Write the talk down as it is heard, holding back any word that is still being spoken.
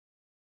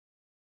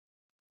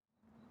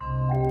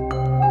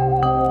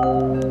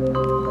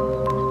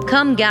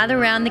Come gather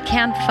round the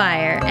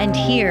campfire and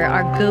hear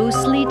our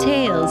ghostly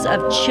tales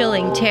of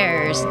chilling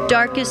terrors,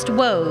 darkest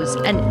woes,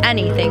 and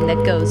anything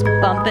that goes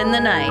bump in the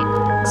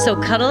night. So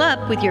cuddle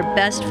up with your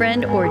best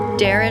friend or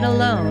dare it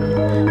alone.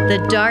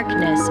 The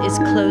darkness is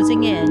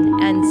closing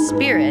in and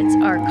spirits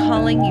are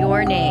calling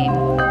your name.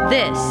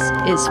 This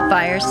is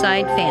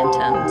Fireside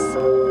Phantoms.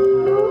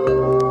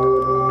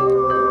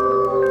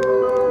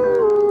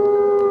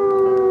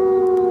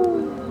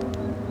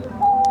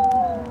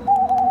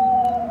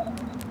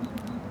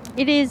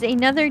 It is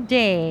another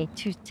day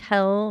to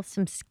tell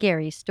some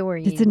scary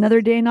stories. It's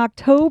another day in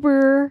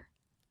October.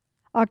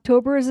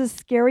 October is a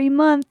scary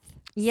month.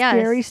 Yes.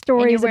 Scary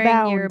stories and you're wearing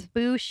abound. your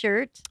boo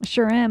shirt.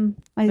 Sure am.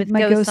 With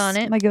my ghosts on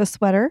it. My ghost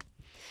sweater.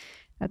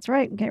 That's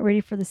right. Get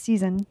ready for the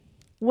season.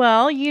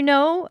 Well, you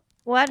know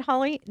what,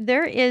 Holly?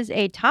 There is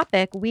a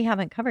topic we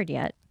haven't covered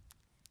yet.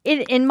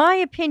 In my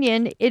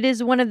opinion, it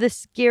is one of the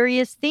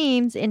scariest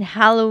themes in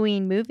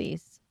Halloween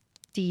movies.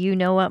 Do you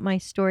know what my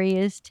story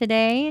is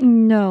today?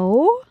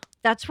 No.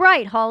 That's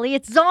right, Holly.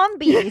 It's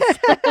zombies.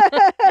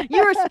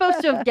 You were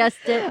supposed to have guessed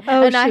it.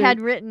 Oh, and I shoot. had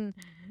written,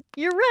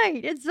 you're right.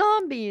 It's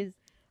zombies.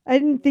 I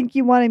didn't think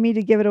you wanted me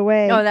to give it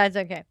away. Oh, that's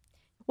okay.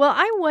 Well,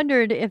 I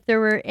wondered if there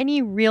were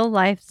any real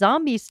life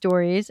zombie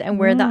stories and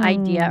where the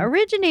idea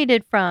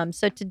originated from.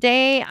 So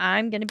today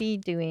I'm going to be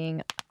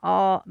doing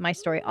my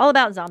story all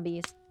about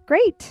zombies.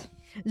 Great.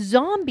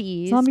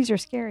 Zombies. Zombies are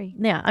scary.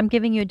 Yeah, I'm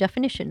giving you a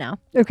definition now.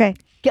 Okay.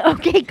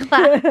 Okay,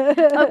 class.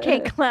 Okay,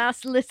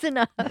 class, listen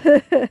up. I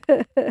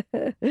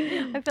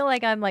feel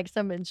like I'm like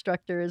some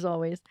instructor as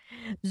always.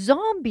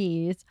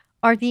 Zombies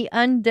are the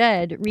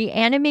undead,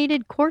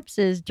 reanimated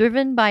corpses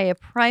driven by a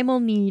primal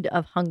need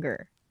of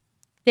hunger.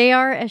 They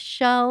are a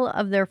shell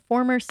of their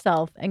former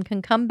self and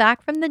can come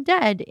back from the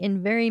dead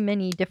in very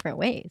many different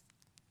ways.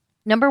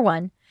 Number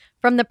 1,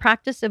 from the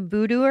practice of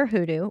voodoo or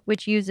hoodoo,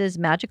 which uses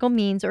magical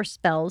means or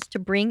spells to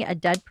bring a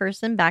dead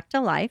person back to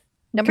life.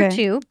 Number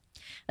 2,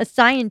 a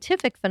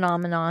scientific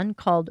phenomenon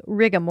called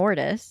rigor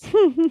mortis.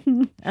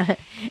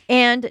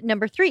 And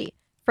number 3,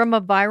 from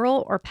a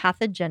viral or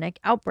pathogenic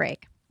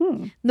outbreak.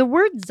 The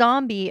word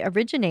zombie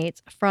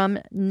originates from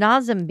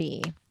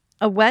Nazambi,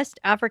 a West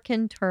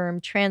African term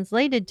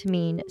translated to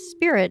mean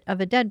spirit of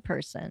a dead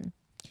person.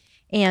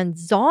 And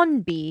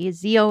zonbi,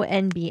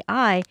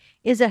 Z-O-N-B-I,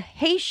 is a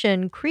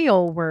Haitian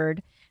Creole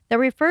word that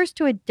refers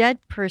to a dead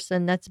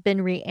person that's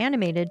been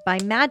reanimated by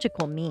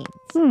magical means.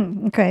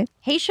 Okay.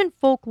 Haitian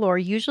folklore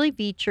usually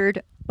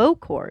featured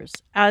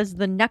Bokors as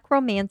the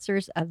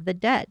necromancers of the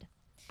dead.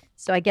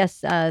 So I guess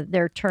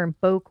their term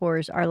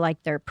Bokors are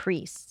like their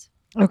priests.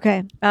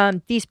 Okay.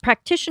 These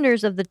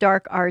practitioners of the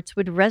dark arts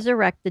would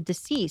resurrect the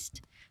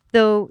deceased,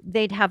 though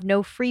they'd have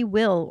no free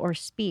will or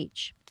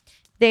speech.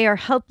 They are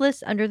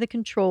helpless under the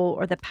control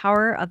or the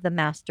power of the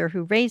master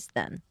who raised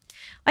them.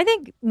 I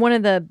think one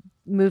of the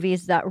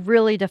movies that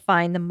really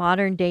defined the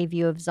modern day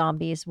view of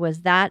zombies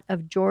was that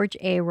of George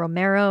A.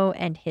 Romero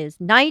and his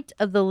Night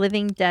of the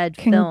Living Dead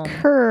film.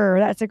 Concur.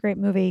 That's a great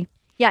movie.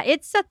 Yeah,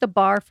 it set the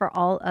bar for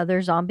all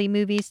other zombie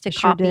movies to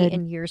copy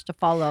in years to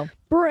follow.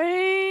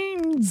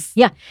 Brains.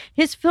 Yeah,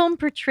 his film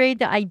portrayed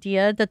the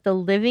idea that the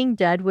living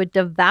dead would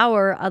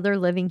devour other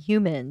living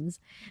humans,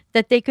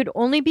 that they could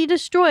only be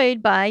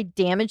destroyed by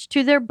damage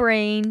to their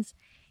brains,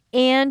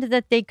 and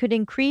that they could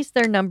increase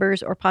their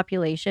numbers or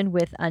population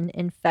with an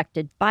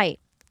infected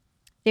bite.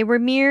 They were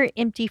mere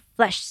empty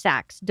flesh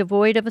sacks,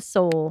 devoid of a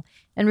soul,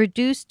 and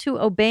reduced to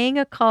obeying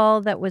a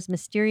call that was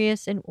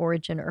mysterious in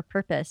origin or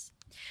purpose.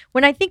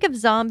 When I think of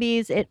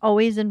zombies, it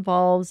always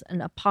involves an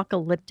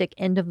apocalyptic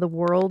end of the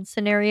world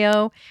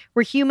scenario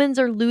where humans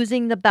are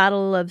losing the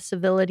battle of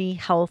civility,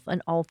 health,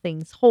 and all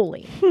things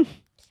holy.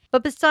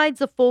 But besides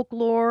the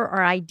folklore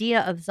or idea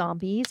of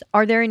zombies,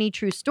 are there any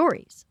true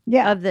stories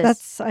of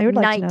this I would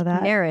like to know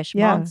that. nightmarish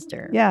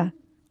monster? Yeah.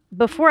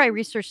 Before I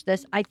researched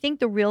this, I think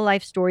the real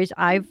life stories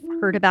I've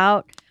heard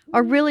about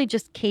are really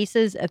just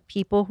cases of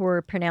people who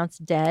were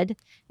pronounced dead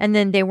and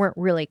then they weren't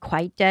really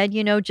quite dead,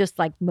 just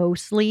like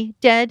mostly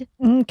dead.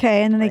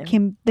 Okay, and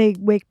then they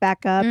wake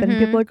back up and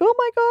people are like, oh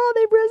my God,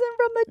 they've risen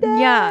from the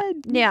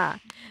dead. Yeah.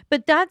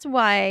 But that's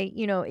why,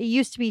 it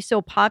used to be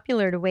so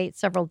popular to wait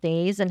several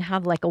days and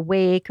have like a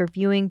wake or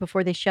viewing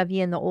before they shove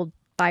you in the old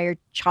fire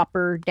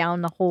chopper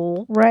down the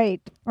hole.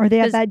 Right. Or they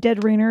have that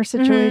dead ringer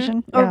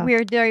situation. Or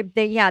weird,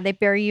 they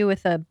bury you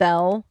with a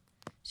bell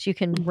so you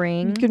can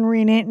ring. You can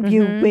ring it if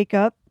you wake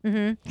up.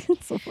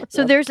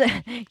 So there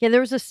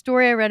was a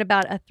story I read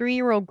about a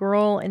 3-year-old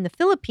girl in the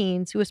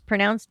Philippines who was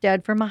pronounced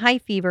dead from a high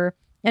fever.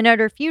 And at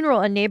her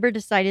funeral, a neighbor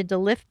decided to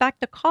lift back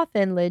the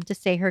coffin lid to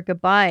say her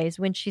goodbyes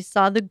when she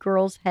saw the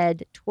girl's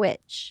head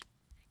twitch.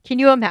 Can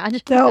you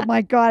imagine? Oh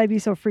my God, I'd be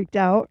so freaked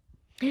out.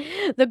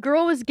 The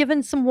girl was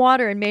given some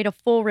water and made a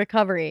full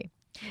recovery.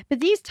 But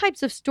these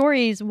types of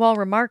stories, while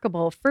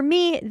remarkable, for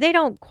me, they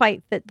don't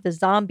quite fit the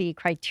zombie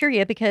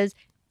criteria because,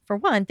 for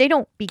one, they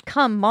don't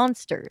become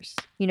monsters.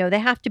 They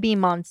have to be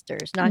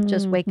monsters, not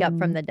just wake up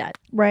from the dead.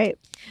 Right.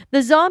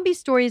 The zombie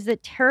stories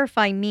that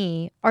terrify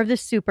me are the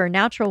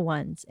supernatural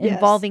ones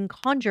involving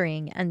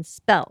conjuring and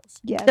spells.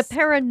 Yes. The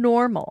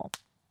paranormal.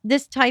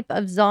 This type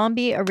of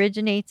zombie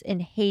originates in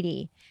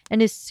Haiti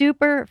and is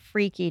super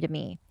freaky to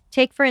me.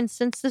 Take, for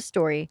instance, the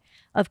story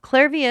of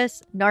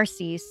Clervius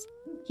Narcisse.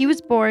 He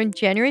was born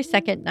January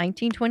 2nd,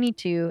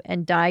 1922,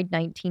 and died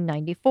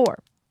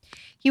 1994.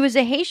 He was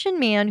a Haitian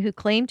man who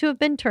claimed to have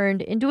been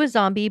turned into a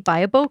zombie by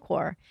a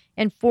Bokor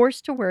and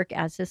forced to work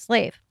as his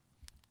slave.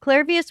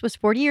 Clervius was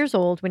 40 years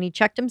old when he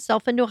checked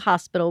himself into a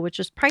hospital which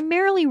was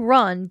primarily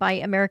run by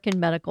American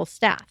medical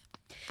staff.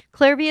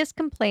 Clervius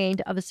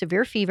complained of a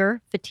severe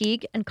fever,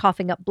 fatigue, and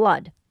coughing up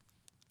blood.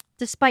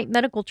 Despite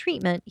medical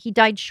treatment, he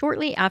died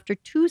shortly after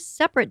 2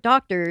 separate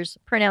doctors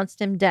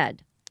pronounced him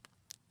dead.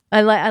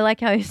 I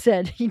like how he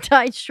said he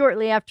died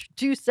shortly after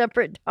 2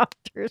 separate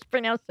doctors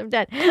pronounced him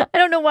dead. I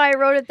don't know why I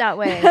wrote it that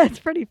way. That's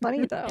pretty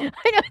funny, though.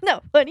 I don't know.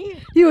 Funny.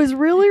 He was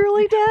really,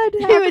 really dead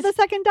after the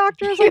second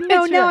doctor was like,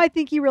 no, real. I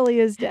think he really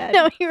is dead.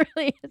 No, he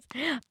really is.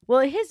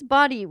 Well, his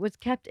body was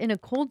kept in a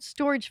cold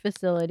storage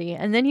facility,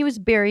 and then he was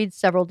buried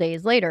several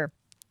days later.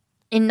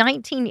 In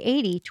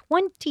 1980,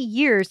 20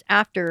 years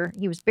after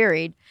he was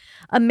buried,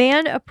 a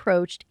man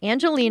approached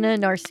Angelina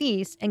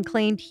Narcisse and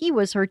claimed he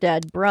was her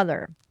dead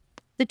brother.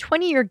 The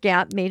 20-year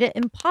gap made it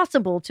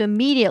impossible to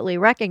immediately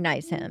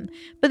recognize him,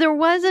 but there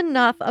was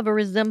enough of a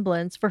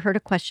resemblance for her to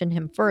question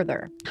him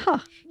further.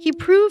 He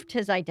proved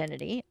his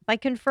identity by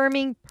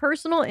confirming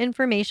personal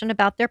information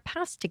about their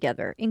past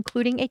together,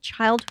 including a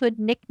childhood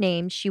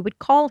nickname she would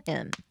call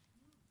him.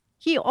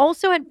 He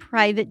also had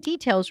private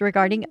details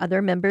regarding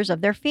other members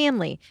of their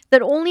family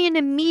that only an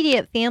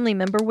immediate family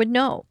member would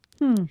know.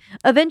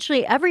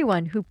 Eventually,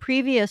 everyone who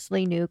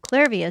previously knew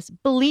Clervius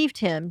believed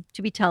him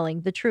to be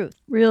telling the truth.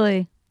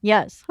 Really?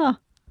 Yes.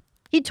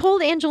 He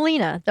told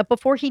Angelina that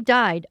before he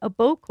died, a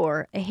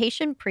Bokor, a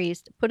Haitian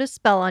priest, put a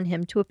spell on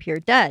him to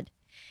appear dead.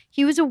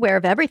 He was aware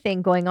of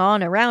everything going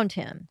on around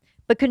him,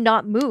 but could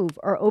not move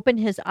or open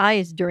his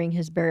eyes during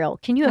his burial.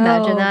 Can you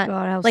imagine that?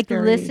 God, how like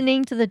scary.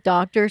 listening to the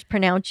doctors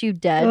pronounce you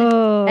dead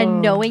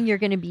and knowing you're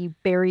going to be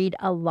buried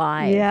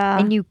alive. Yeah.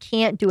 And you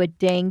can't do a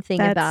dang thing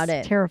about it.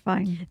 That's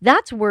terrifying.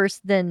 That's worse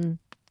than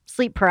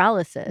sleep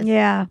paralysis.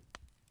 Yeah.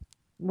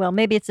 Well,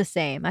 maybe it's the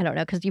same. I don't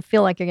know, because you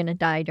feel like you're going to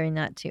die during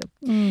that too.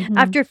 Mhm.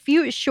 After a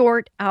few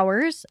short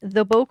hours,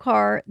 the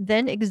Bokor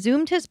then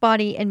exhumed his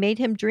body and made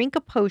him drink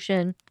a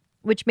potion,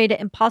 which made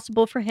it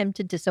impossible for him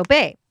to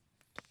disobey.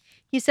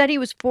 He said he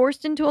was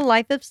forced into a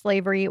life of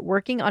slavery,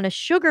 working on a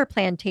sugar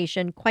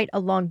plantation quite a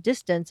long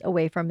distance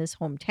away from his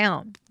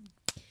hometown.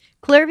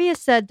 Clervius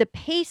said the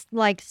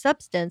paste-like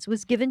substance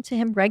was given to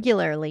him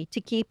regularly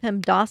to keep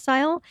him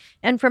docile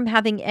and from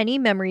having any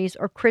memories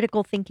or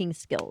critical thinking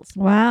skills.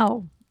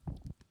 Wow.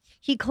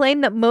 He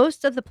claimed that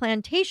most of the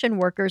plantation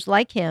workers,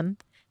 like him,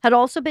 had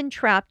also been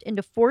trapped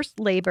into forced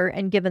labor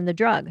and given the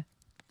drug.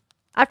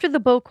 After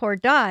the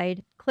Bokor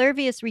died,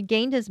 Clervius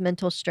regained his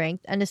mental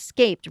strength and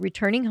escaped,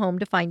 returning home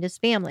to find his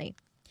family.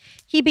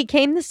 He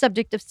became the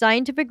subject of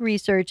scientific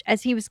research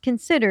as he was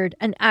considered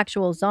an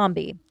actual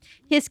zombie.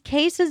 His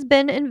case has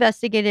been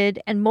investigated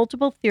and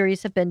multiple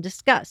theories have been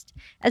discussed,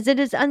 as it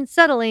is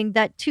unsettling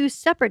that 2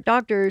 separate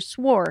doctors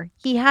swore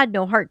he had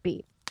no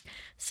heartbeat.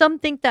 Some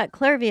think that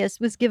Clervius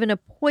was given a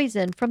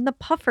poison from the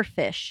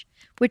pufferfish,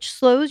 which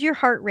slows your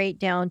heart rate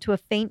down to a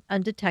faint,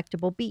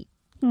 undetectable beat.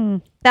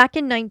 Back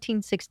in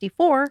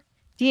 1964,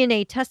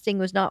 DNA testing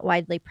was not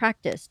widely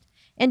practiced,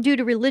 and due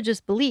to religious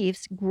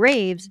beliefs,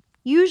 graves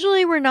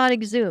usually were not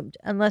exhumed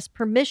unless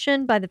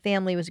permission by the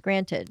family was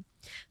granted.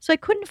 So I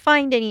couldn't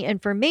find any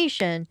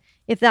information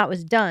if that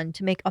was done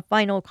to make a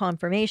final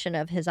confirmation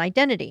of his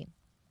identity.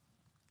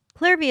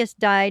 Clervius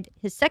died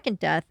his second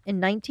death in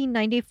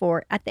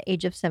 1994 at the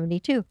age of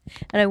 72.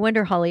 And I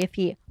wonder, Holly, if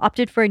he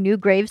opted for a new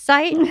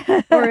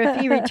gravesite or if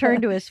he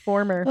returned to his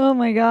former. Oh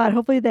my God.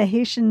 Hopefully the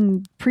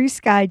Haitian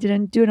priest guy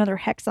didn't do another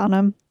hex on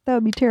him. That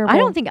would be terrible. I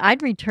don't think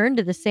I'd return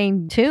to the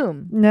same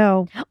tomb.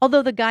 No.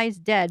 Although the guy's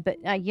dead, but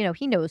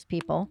he knows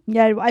people.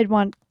 Yeah, I'd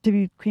want to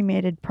be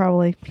cremated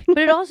probably. But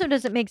it also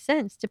doesn't make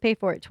sense to pay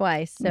for it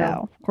twice. So.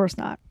 No, of course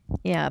not.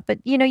 Yeah, but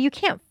you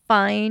can't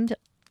find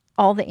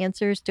all the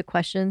answers to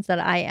questions that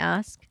I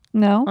ask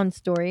on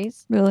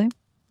stories. Really?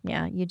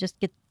 Yeah, you just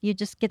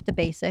get the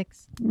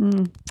basics.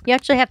 You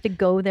actually have to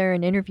go there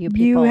and interview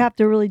people. You have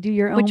to really do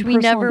your own which we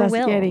never will.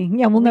 investigating.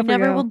 Yeah, we'll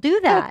never will do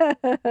that.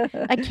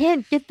 I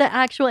can't get the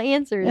actual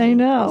answers. I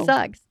know. It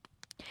sucks.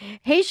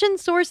 Haitian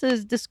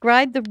sources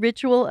describe the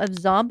ritual of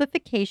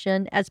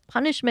zombification as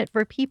punishment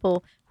for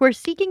people who are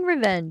seeking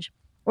revenge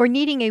or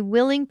needing a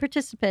willing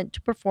participant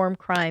to perform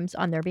crimes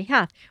on their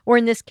behalf, or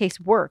in this case,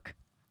 work.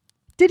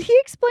 Did he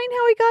explain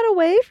how he got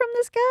away from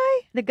this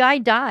guy? The guy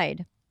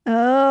died.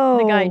 Oh.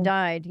 The guy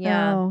died,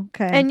 yeah. Oh,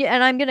 okay. And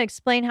I'm going to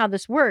explain how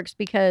this works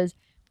because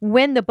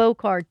when the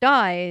Bokor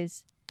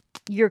dies,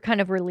 you're kind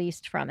of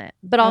released from it.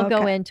 But I'll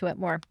go into it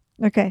more.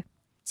 Okay.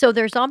 So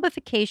their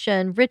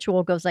zombification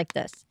ritual goes like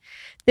this.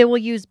 They will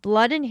use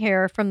blood and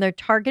hair from their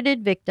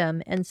targeted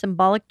victim and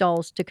symbolic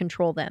dolls to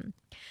control them.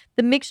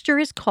 The mixture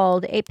is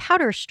called a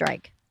powder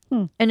strike,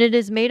 and it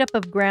is made up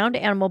of ground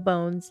animal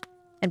bones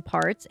and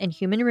parts and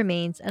human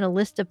remains and a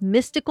list of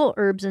mystical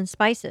herbs and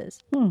spices.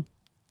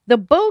 The The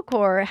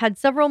Bokor had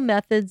several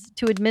methods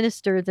to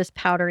administer this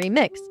powdery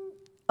mix: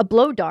 a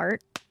blow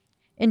dart,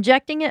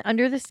 injecting it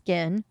under the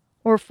skin,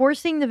 or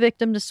forcing the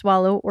victim to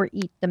swallow or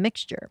eat the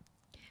mixture.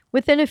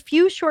 Within a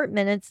few short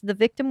minutes, the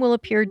victim will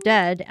appear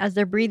dead as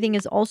their breathing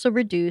is also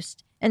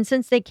reduced, and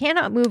since they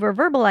cannot move or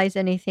verbalize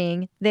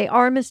anything, they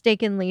are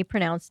mistakenly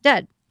pronounced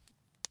dead.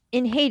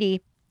 In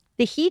Haiti,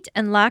 the heat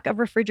and lack of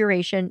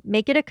refrigeration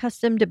make it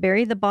accustomed to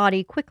bury the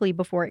body quickly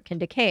before it can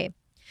decay.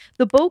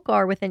 The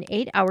Bokar, within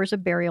 8 hours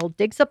of burial,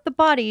 digs up the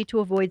body to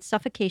avoid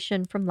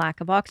suffocation from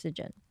lack of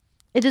oxygen.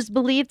 It is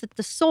believed that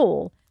the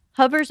soul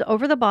hovers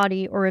over the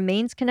body or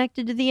remains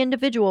connected to the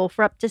individual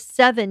for up to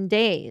 7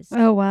 days.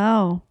 Oh,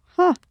 wow.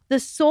 Huh. The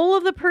soul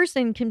of the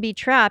person can be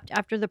trapped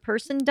after the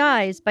person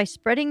dies by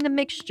spreading the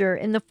mixture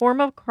in the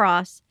form of a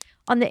cross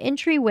on the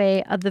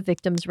entryway of the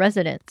victim's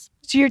residence.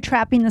 So you're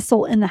trapping the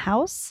soul in the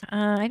house?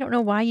 I don't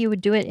know why you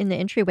would do it in the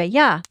entryway.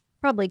 Yeah,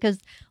 probably because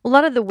a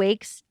lot of the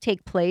wakes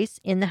take place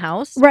in the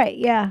house. Right,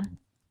 yeah.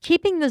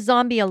 Keeping the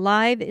zombie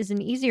alive is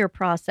an easier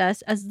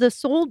process as the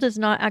soul does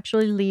not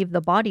actually leave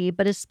the body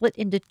but is split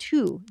into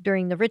two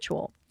during the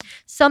ritual.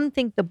 Some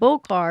think the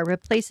Bokar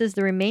replaces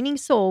the remaining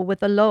soul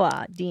with a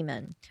Loa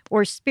demon,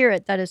 or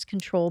spirit that is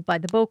controlled by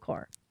the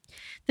Bokar.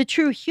 The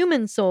true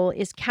human soul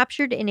is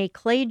captured in a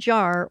clay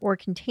jar or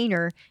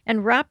container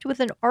and wrapped with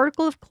an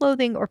article of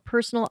clothing or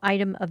personal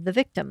item of the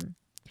victim.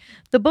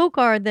 The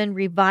Bokar then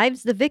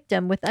revives the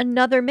victim with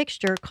another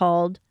mixture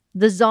called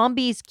the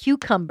zombie's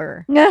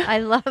cucumber. I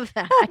love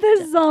that.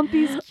 The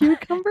zombie's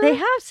cucumber? They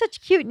have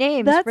such cute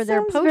names for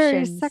their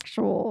potions. Very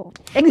sexual.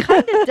 It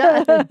kind of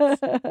does.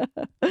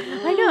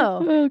 I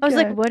know. Okay. I was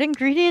like, what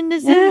ingredient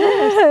is in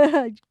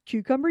this?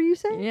 Cucumber, you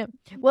say? Yeah.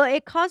 Well,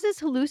 it causes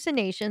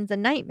hallucinations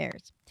and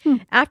nightmares. Hmm.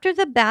 After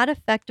the bad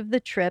effect of the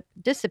trip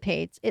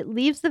dissipates, it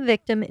leaves the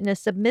victim in a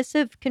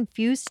submissive,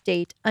 confused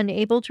state,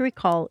 unable to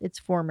recall its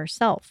former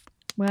self.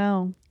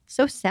 Wow.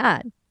 So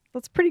sad.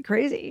 That's pretty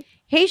crazy.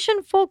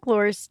 Haitian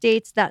folklore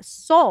states that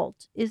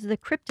salt is the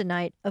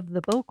kryptonite of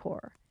the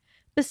Bokor.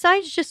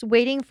 Besides just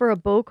waiting for a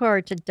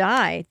Bokar to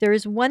die, there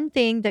is one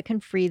thing that can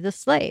free the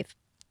slave.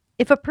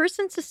 If a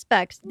person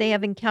suspects they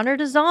have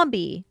encountered a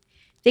zombie,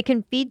 they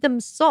can feed them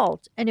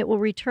salt and it will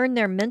return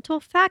their mental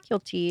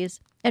faculties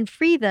and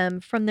free them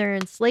from their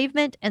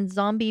enslavement and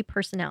zombie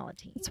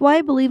personality. That's why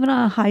I believe in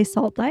a high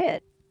salt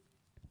diet,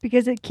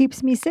 because it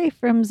keeps me safe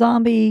from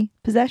zombie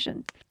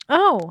possession.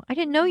 Oh, I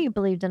didn't know you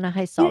believed in a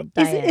high salt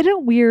diet. Isn't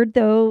it weird,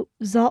 though?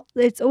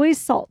 It's always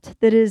salt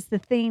that is the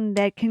thing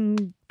that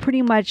can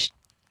pretty much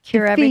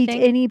Cure defeat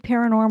everything? any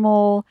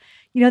paranormal.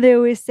 You know, they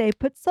always say,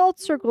 put salt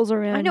circles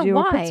around know you.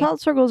 Or why. put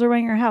salt circles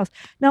around your house.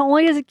 Not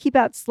only does it keep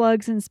out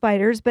slugs and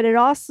spiders, but it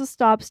also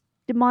stops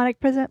demonic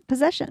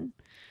possession.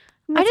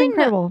 And that's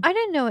incredible. I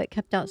didn't know it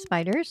kept out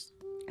spiders.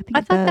 think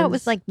I it thought that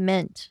was does. like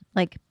mint,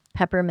 like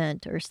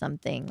peppermint or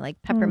something,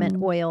 like peppermint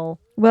oil.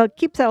 Well, it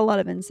keeps out a lot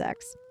of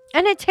insects.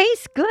 And it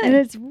tastes good. And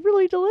it's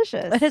really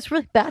delicious. But it's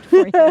really bad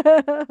for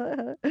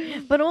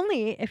you. But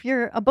only if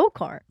you're a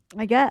Bokar.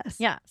 I guess.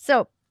 Yeah.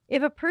 So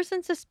if a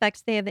person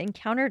suspects they have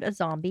encountered a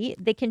zombie,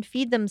 they can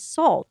feed them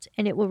salt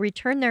and it will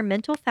return their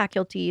mental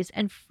faculties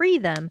and free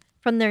them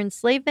from their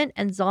enslavement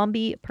and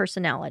zombie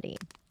personality.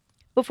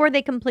 Before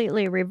they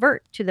completely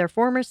revert to their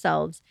former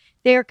selves,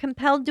 they are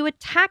compelled to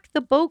attack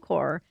the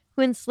Bokor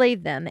who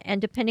enslaved them,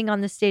 and depending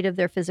on the state of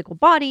their physical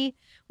body,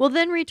 will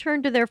then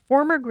return to their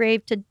former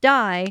grave to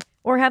die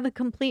or have a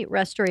complete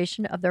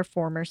restoration of their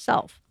former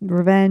self.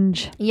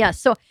 Revenge. Yes.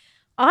 So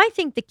I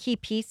think the key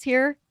piece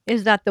here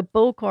is that the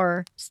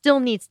Bokor still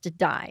needs to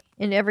die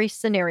in every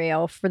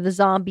scenario for the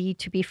zombie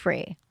to be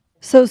free.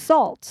 So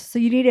salt. So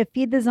you need to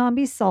feed the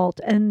zombie salt,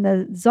 and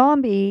the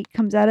zombie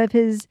comes out of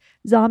his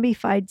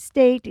zombified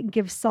state and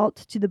gives salt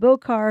to the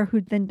Bokar, who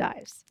then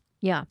dies.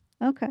 Yeah.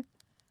 Okay. Well,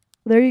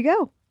 there you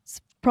go.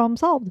 It's problem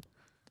solved.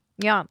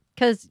 Yeah.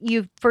 Because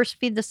you first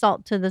feed the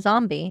salt to the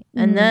zombie,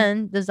 and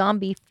then the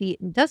zombie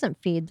doesn't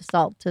feed the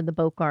salt to the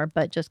Bokar,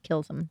 but just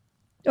kills him.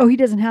 Oh, he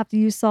doesn't have to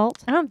use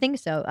salt? I don't think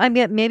so. I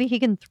mean, maybe he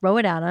can throw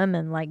it at him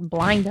and like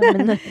blind him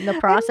in the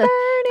process.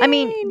 I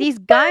mean, these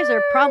guys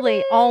are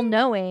probably all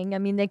knowing. I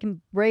mean, they can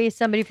raise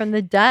somebody from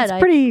the dead. It's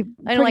pretty.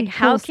 I don't like pretty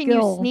how cool can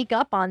skill. you sneak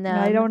up on them?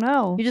 I don't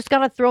know. You just got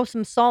to throw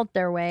some salt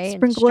their way.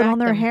 Sprinkle and it on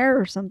their distract them. hair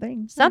or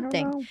something.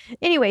 Something.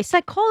 Anyway,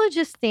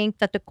 psychologists think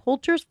that the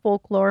culture's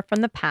folklore from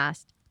the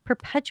past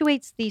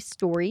perpetuates these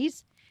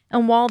stories.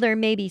 And while there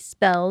may be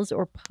spells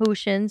or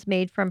potions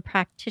made from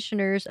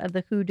practitioners of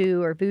the hoodoo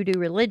or voodoo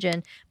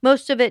religion,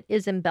 most of it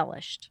is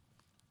embellished,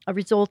 a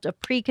result of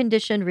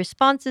preconditioned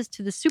responses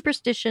to the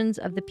superstitions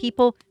of the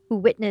people who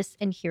witness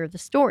and hear the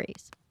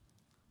stories.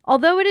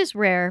 Although it is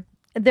rare,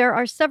 there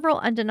are several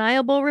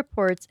undeniable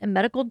reports in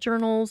medical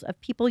journals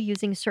of people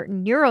using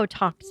certain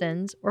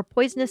neurotoxins or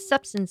poisonous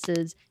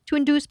substances to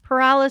induce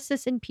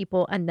paralysis in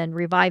people and then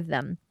revive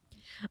them.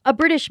 A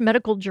British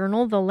medical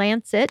journal, The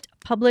Lancet,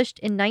 published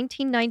in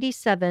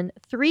 1997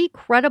 3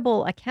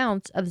 credible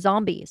accounts of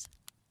zombies.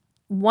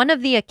 One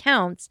of the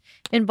accounts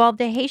involved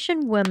a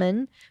Haitian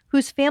woman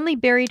whose family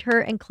buried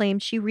her and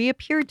claimed she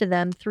reappeared to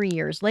them 3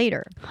 years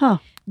later. Huh.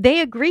 They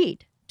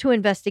agreed to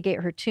investigate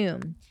her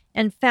tomb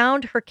and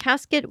found her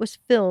casket was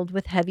filled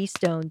with heavy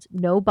stones,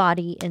 no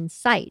body in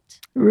sight.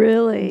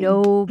 Really?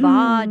 No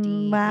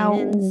body Wow.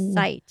 in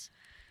sight.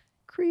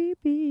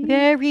 Creepy.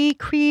 Very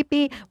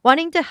creepy.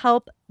 Wanting to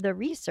help the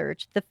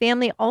research, the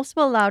family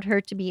also allowed her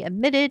to be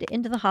admitted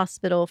into the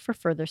hospital for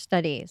further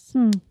studies.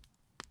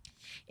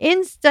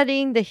 In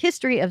studying the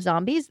history of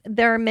zombies,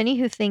 there are many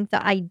who think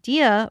the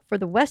idea for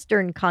the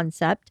Western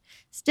concept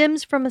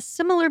stems from a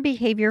similar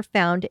behavior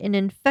found in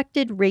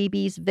infected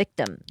rabies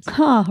victims.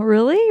 Huh,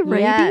 really?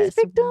 Rabies Yes,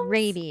 victims?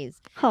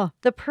 rabies. Huh.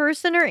 The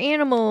person or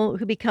animal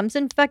who becomes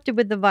infected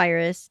with the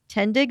virus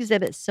tend to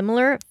exhibit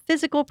similar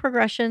physical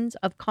progressions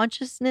of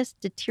consciousness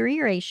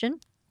deterioration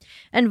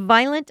and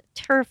violent,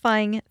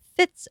 terrifying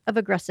fits of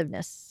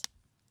aggressiveness.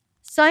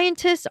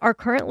 Scientists are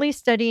currently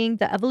studying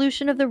the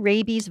evolution of the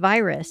rabies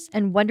virus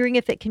and wondering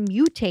if it can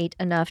mutate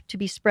enough to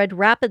be spread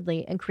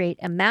rapidly and create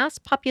a mass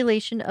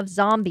population of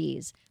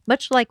zombies,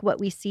 much like what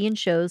we see in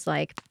shows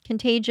like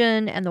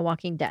Contagion and The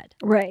Walking Dead.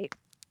 Right.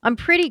 I'm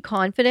pretty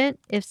confident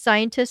if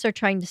scientists are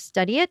trying to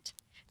study it,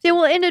 they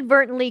will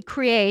inadvertently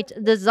create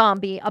the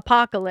zombie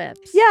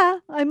apocalypse. Yeah.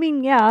 I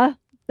mean, yeah.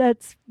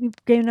 That's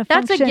gain of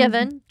That's a function.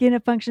 given. Gain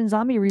of function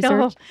zombie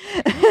research.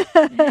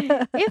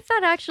 If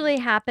that actually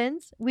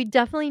happens, we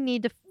definitely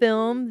need to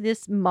film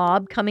this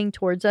mob coming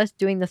towards us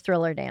doing the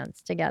Thriller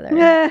dance together.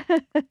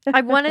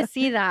 I want to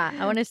see that.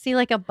 I want to see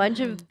like a bunch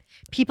of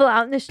people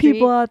out in the street,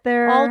 People out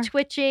there. all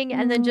twitching,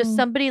 and then just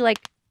somebody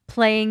like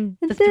playing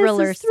the This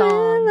Thriller is song.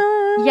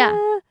 Thriller,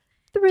 Yeah.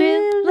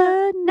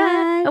 Thriller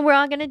night. And we're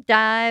all gonna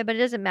die, but it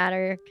doesn't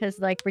matter because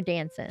like we're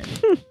dancing.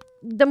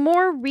 The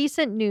more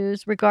recent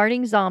news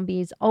regarding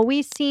zombies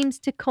always seems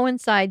to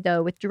coincide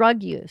though with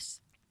drug use.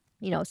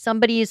 You know,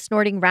 somebody is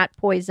snorting rat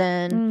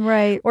poison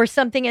Right. or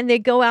something, and they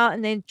go out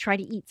and they try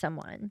to eat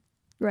someone.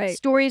 Right.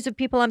 Stories of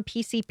people on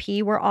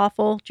PCP were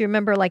awful. Do you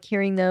remember like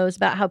hearing those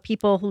about how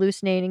people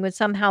hallucinating would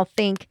somehow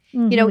think,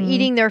 you know, Mhm.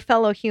 eating their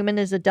fellow human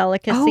is a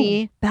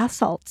delicacy? Oh, bath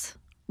salts.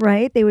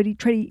 Right? They would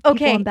try to eat people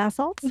Okay. on bath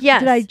salts?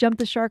 Yes. Did I jump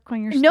the shark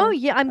on your No, story?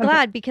 yeah, I'm Okay.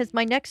 glad because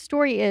my next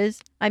story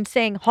is I'm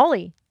saying,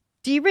 Holly,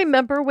 do you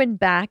remember when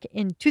back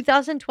in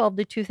 2012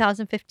 to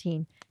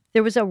 2015,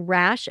 there was a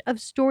rash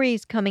of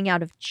stories coming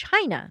out of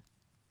China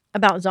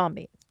about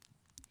zombies?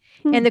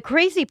 And the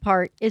crazy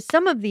part is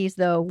some of these,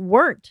 though,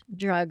 weren't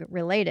drug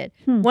related.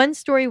 One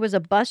story was a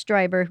bus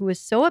driver who was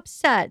so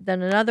upset that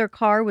another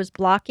car was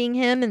blocking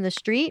him in the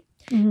street.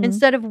 Mhm.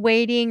 Instead of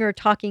waiting or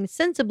talking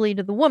sensibly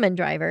to the woman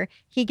driver,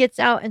 he gets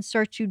out and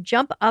starts to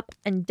jump up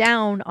and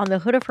down on the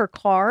hood of her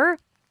car.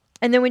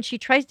 And then when she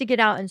tries to get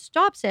out and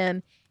stops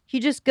him, he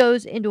just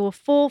goes into a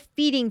full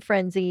feeding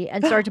frenzy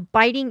and starts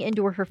biting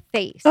into her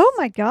face. Oh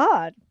my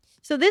God.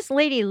 So this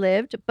lady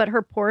lived, but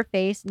her poor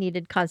face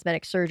needed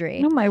cosmetic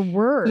surgery. Oh my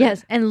word.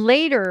 Yes. And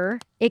later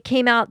it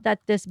came out that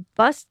this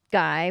bus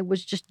guy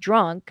was just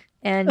drunk.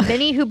 And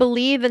many who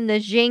believe in the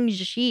Zhang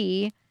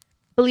Ji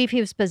believe he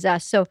was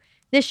possessed. So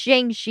this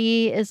Zhang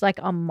Ji is like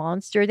a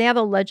monster. They have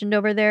a legend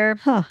over there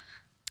Huh.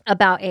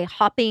 about a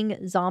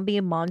hopping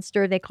zombie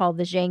monster they call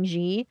the Zhang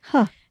Ji.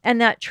 Huh.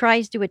 And that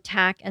tries to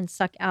attack and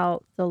suck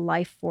out the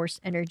life force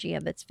energy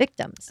of its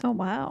victims. Oh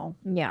wow.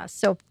 Yeah.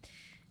 So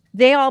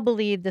they all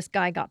believe this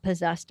guy got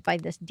possessed by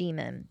this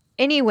demon.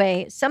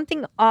 Anyway,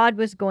 something odd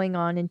was going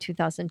on in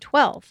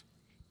 2012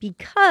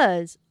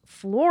 because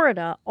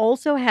Florida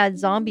also had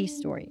zombie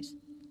stories.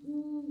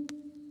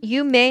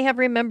 You may have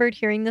remembered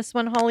hearing this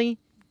one, Holly.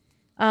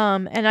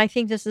 And I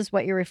think this is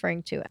what you're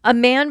referring to. A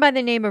man by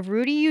the name of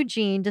Rudy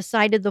Eugene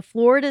decided the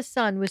Florida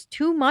sun was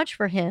too much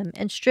for him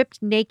and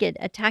stripped naked,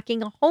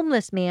 attacking a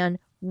homeless man,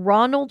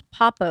 Ronald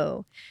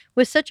Popo,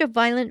 with such a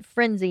violent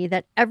frenzy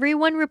that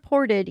everyone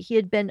reported he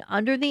had been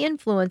under the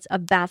influence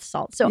of bath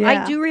salts. So I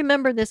Yeah. do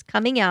remember this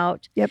coming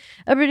out. Yep.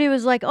 Everybody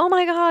was like, oh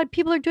my God,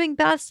 people are doing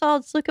bath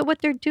salts. Look at what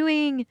they're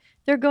doing.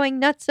 They're going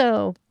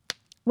nutso.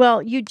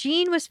 Well,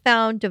 Eugene was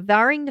found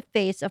devouring the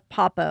face of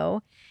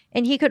Popo,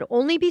 and he could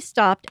only be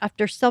stopped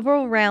after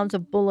several rounds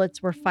of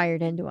bullets were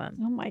fired into him.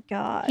 Oh my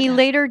God. He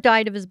later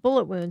died of his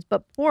bullet wounds,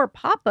 but poor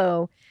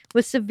Popo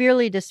was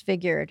severely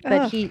disfigured,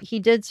 but Ugh. he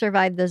did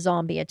survive the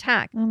zombie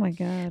attack. Oh my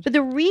God. But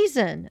the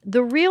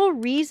real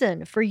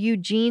reason for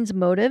Eugene's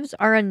motives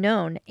are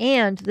unknown,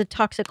 and the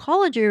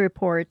toxicology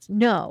reports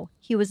no,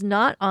 he was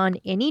not on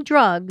any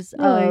drugs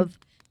Really? of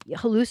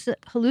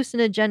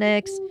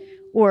hallucinogenics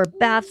or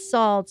bath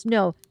salts.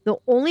 No, the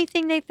only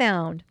thing they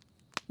found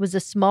was a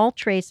small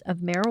trace of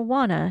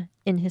marijuana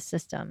in his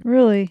system.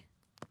 Really?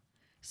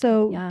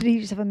 So Yeah. did he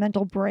just have a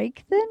mental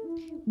break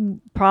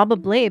then?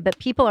 Probably, but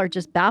people are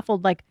just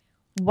baffled. Like,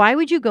 why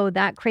would you go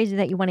that crazy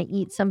that you want to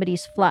eat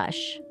somebody's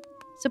flesh?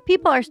 So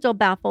people are still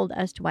baffled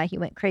as to why he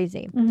went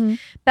crazy. Mm-hmm.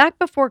 Back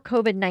before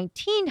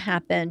COVID-19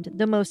 happened,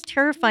 the most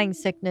terrifying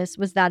sickness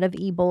was that of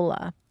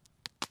Ebola.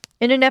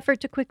 In an effort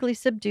to quickly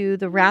subdue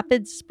the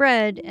rapid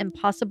spread and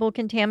possible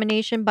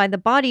contamination by the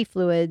body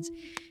fluids,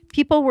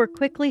 people were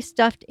quickly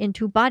stuffed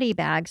into body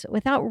bags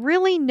without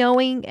really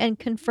knowing and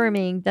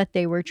confirming that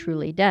they were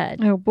truly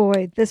dead. Oh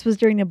boy. This was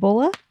during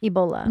Ebola?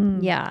 Ebola, Mm.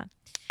 yeah.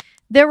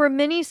 There were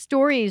many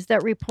stories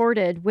that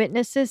reported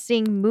witnesses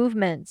seeing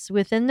movements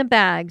within the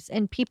bags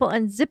and people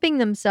unzipping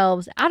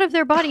themselves out of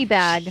their body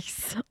bag,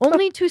 Jeez.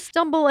 only to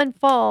stumble and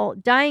fall,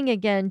 dying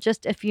again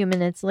just a few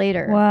minutes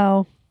later.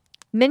 Wow.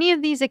 Many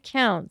of these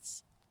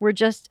accounts were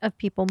just of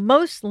people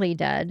mostly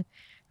dead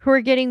who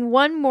were getting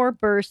one more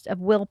burst of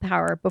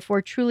willpower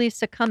before truly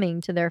succumbing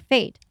to their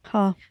fate.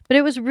 Huh. But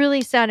it was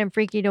really sad and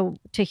freaky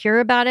to hear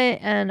about it.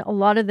 And a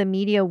lot of the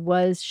media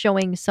was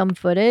showing some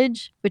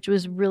footage, which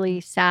was really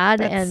sad.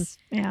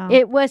 Yeah.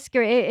 It was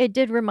scary. It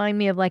did remind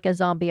me of like a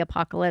zombie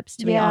apocalypse,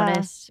 to be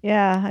honest.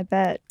 Yeah, I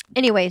bet.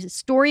 Anyways,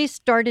 stories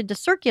started to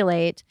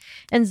circulate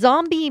and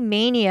zombie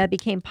mania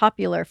became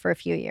popular for a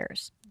few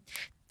years.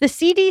 The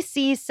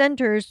CDC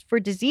Centers for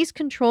Disease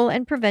Control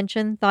and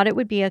Prevention thought it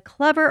would be a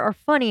clever or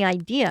funny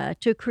idea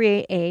to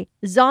create a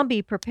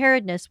zombie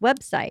preparedness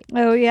website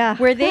Oh, yeah.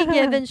 where they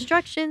give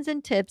instructions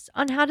and tips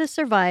on how to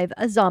survive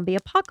a zombie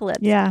apocalypse.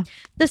 Yeah.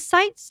 The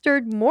site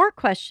stirred more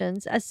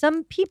questions as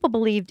some people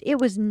believed it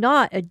was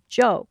not a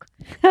joke.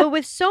 But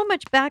with so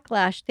much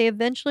backlash, they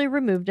eventually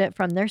removed it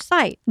from their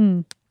site.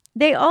 Hmm.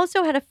 They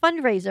also had a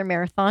fundraiser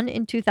marathon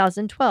in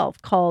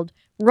 2012 called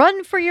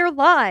Run for Your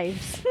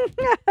Lives,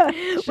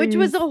 which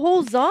was a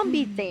whole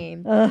zombie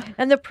theme.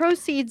 And the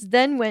proceeds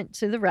then went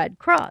to the Red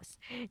Cross.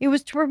 It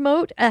was to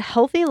promote a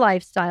healthy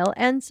lifestyle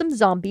and some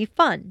zombie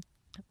fun.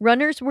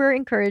 Runners were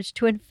encouraged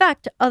to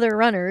infect other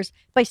runners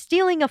by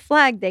stealing a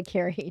flag they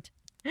carried.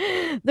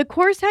 The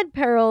course had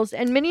perils,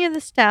 and many of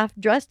the staff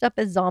dressed up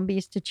as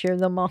zombies to cheer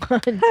them on.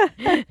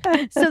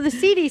 So the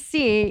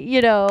CDC,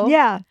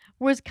 Yeah.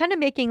 was kind of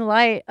making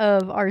light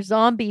of our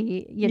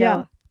zombie,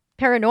 Yeah.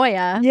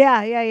 paranoia.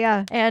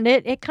 Yeah. And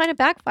it kind of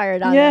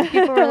backfired on Yeah. us.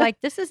 People were like,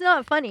 this is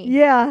not funny.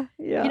 Yeah.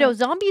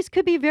 Zombies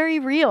could be very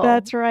real.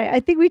 That's right. I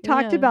think we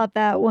talked Yeah. about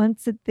that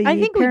once at the I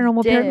think we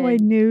Paranormal did.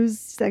 Paranoid News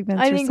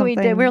segments I or think something.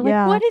 we did. We were like,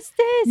 yeah. what is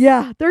this?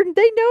 Yeah. They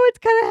know it's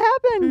going to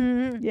happen.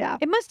 Mhm. Yeah.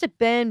 It must have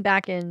been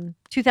back in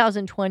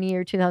 2020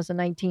 or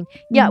 2019.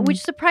 Yeah, Mhm. which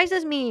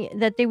surprises me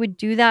that they would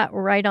do that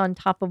right on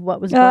top of what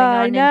was going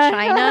on in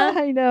China.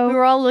 I know. We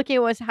were all looking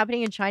at what's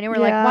happening in China. We're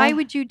like, Yeah. why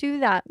would you do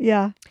that?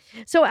 Yeah.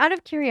 So out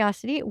of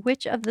curiosity,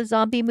 which of the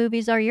zombie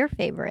movies are your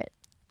favorite?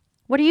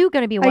 What are you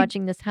going to be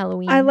watching this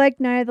Halloween? I like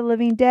Night of the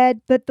Living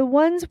Dead, but the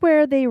ones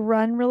where they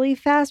run really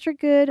fast are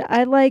good.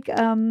 I like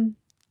the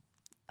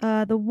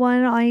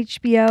one on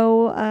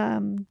HBO,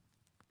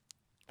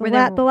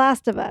 The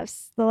Last of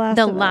Us. The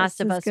Last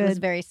of Us was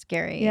very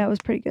scary. Yeah, it was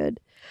pretty good.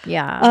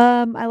 Yeah.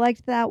 I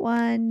liked that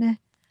one.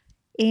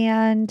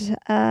 And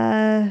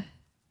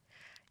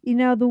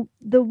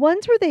the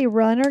ones where they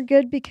run are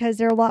good because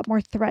they're a lot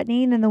more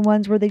threatening than the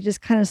ones where they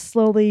just kind of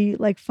slowly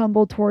like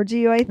fumble towards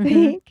you, I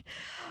think.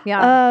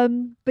 Yeah.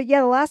 But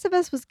yeah, The Last of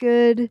Us was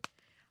good.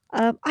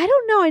 I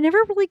don't know. I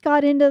never really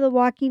got into The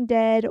Walking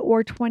Dead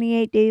or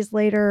 28 Days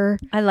Later.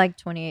 I like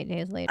 28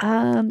 Days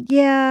Later.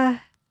 Yeah.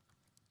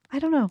 I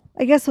don't know.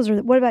 I guess those are.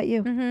 What about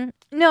you?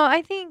 No,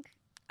 I think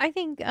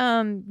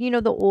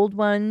the old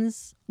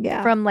ones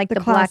Yeah. from like the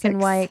the black and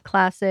classics. white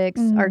classics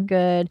are Mhm.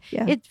 good.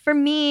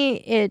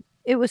 Yeah.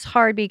 It was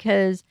hard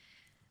because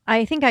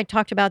I think I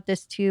talked about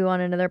this too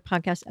on another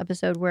podcast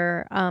episode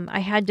where I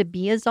had to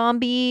be a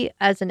zombie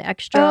as an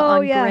extra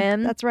on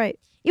Grimm. That's right.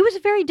 It was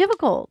very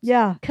difficult.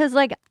 Yeah. Because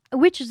like,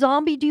 which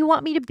zombie do you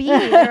want me to be?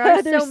 There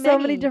are There's so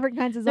many different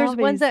kinds of zombies.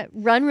 There's ones that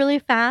run really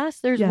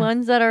fast. There's Yeah.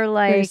 ones that are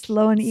Very like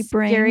slow and eat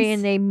scary brains.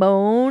 and they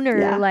moan or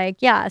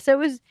Yeah. So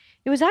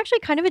it was actually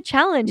kind of a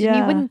challenge. And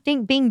you Yeah. wouldn't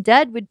think being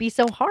dead would be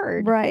so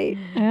hard. Right.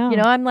 Yeah.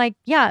 I'm like,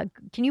 yeah,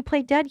 can you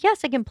play dead?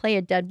 Yes, I can play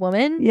a dead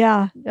woman.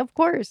 Yeah. Of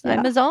course.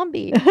 I'm Yeah. a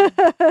zombie.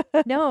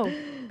 No,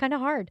 kind of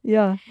hard.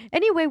 Yeah.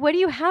 Anyway, what do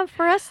you have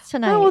for us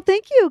tonight? Oh, well,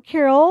 thank you,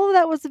 Carol.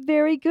 That was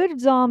very good.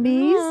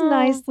 Zombies. Oh,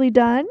 Nicely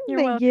done. You're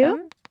Thank welcome.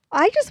 you.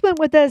 I just went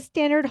with a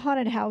standard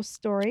haunted house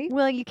story.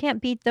 Well, you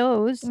can't beat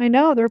those. I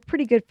know. They're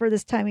pretty good for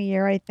this time of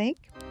year, I think.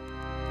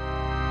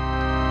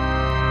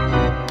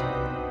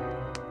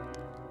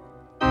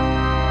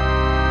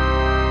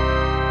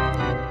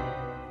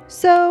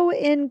 So,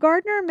 in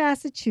Gardner,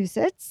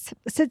 Massachusetts,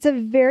 sits a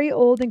very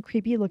old and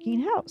creepy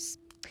looking house.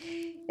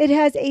 It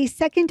has a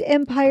Second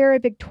Empire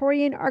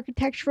Victorian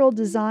architectural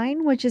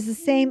design, which is the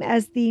same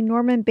as the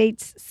Norman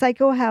Bates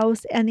Psycho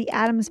House and the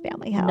Addams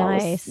Family House.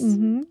 Nice.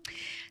 Mhm.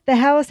 The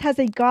house has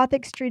a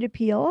Gothic street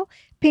appeal,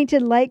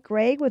 painted light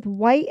gray with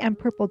white and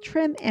purple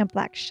trim and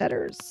black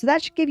shutters. So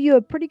that should give you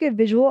a pretty good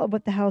visual of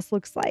what the house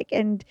looks like.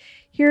 And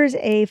here's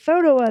a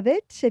photo of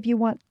it if you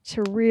want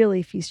to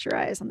really feast your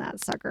eyes on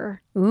that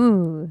sucker.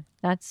 Ooh,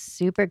 that's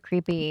super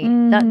creepy.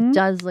 Mhm. That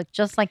does look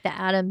just like the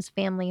Addams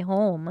family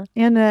home.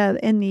 And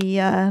in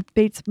the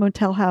Bates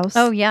Motel house.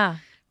 Oh, yeah.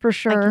 for I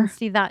sure. can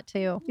see that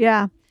too.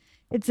 Yeah.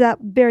 It's that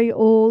very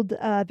old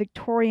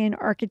Victorian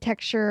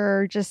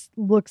architecture. It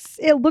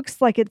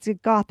looks like it's a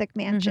Gothic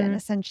mansion, Mhm.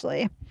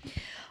 essentially.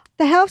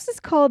 The house is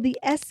called the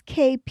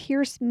S.K.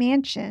 Pierce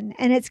Mansion,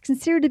 and it's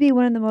considered to be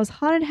one of the most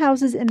haunted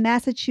houses in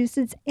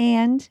Massachusetts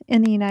and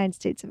in the United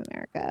States of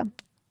America.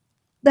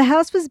 The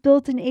house was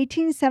built in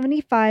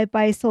 1875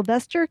 by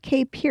Sylvester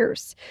K.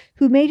 Pierce,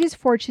 who made his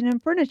fortune in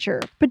furniture,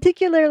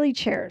 particularly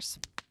chairs.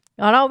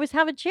 I'd always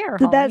have a chair,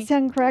 Did that Holly.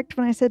 sound correct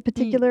when I said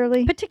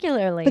particularly?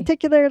 Particularly.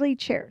 Particularly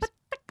chairs.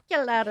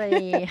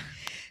 Particularly.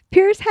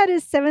 Pierce had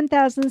his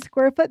 7,000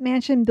 square foot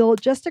mansion built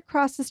just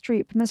across the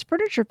street from his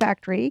furniture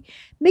factory,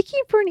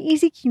 making for an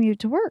easy commute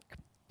to work.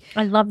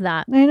 I love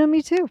that. I know,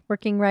 me too.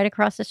 Working right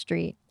across the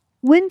street.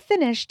 When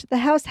finished, the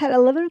house had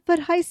 11-foot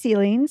high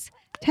ceilings,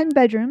 10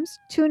 bedrooms,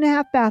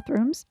 2.5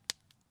 bathrooms,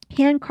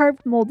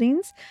 hand-carved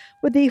moldings,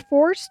 with a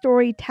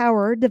 4-story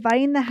tower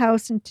dividing the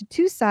house into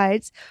 2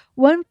 sides,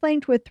 one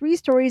flanked with 3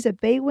 stories of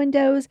bay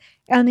windows,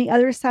 and on the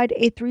other side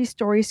a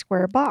 3-story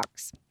square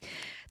box.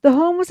 The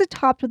home was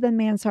topped with a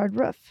mansard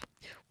roof.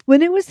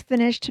 When it was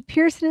finished,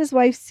 Pierce and his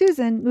wife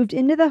Susan moved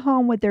into the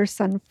home with their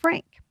son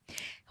Frank.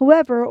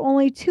 However,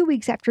 only 2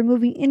 weeks after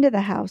moving into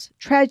the house,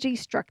 tragedy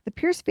struck the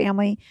Pierce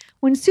family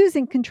when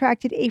Susan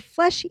contracted a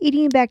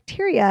flesh-eating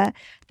bacteria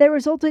that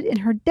resulted in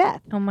her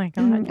death. Oh my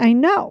God. I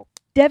know.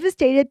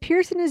 Devastated,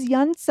 Pierce and his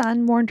young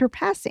son mourned her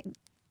passing.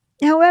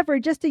 However,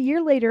 just a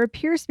year later,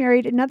 Pierce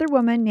married another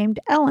woman named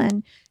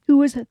Ellen, who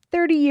was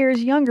 30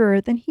 years younger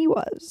than he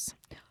was.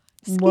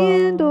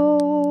 Scandal.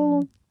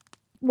 Whoa.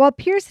 While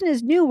Pierce and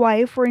his new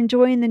wife were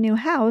enjoying the new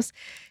house,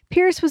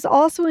 Pierce was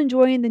also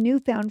enjoying the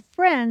newfound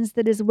friends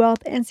that his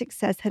wealth and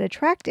success had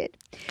attracted.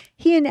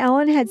 He and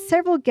Ellen had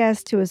several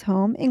guests to his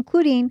home,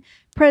 including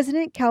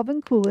President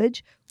Calvin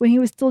Coolidge, when he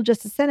was still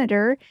just a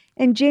senator,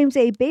 and James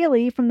A.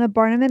 Bailey from the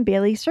Barnum and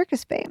Bailey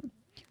circus fame.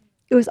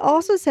 It was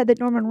also said that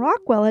Norman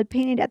Rockwell had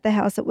painted at the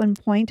house at one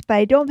point, but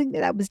I don't think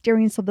that was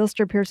during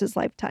Sylvester Pierce's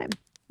lifetime.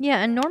 Yeah,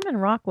 and Norman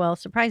Rockwell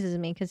surprises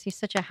me because he's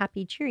such a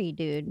happy, cheery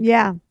dude.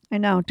 Yeah, I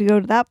know. To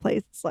go to that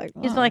place, it's like...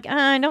 He's like,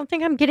 I don't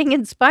think I'm getting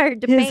inspired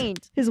to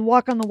paint. His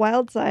walk on the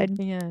wild side.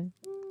 Yeah.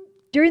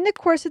 During the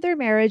course of their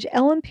marriage,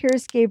 Ellen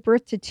Pierce gave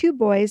birth to 2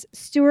 boys,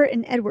 Stuart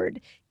and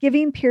Edward,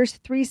 giving Pierce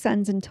 3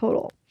 sons in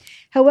total.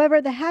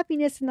 However, the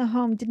happiness in the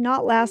home did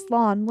not last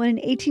long when in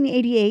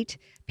 1888,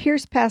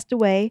 Pierce passed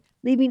away,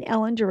 leaving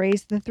Ellen to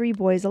raise the 3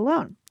 boys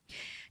alone.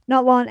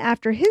 Not long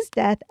after his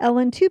death,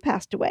 Ellen too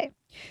passed away.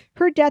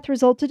 Her death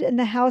resulted in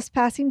the house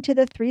passing to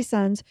the 3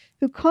 sons,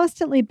 who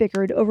constantly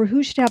bickered over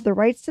who should have the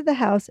rights to the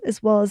house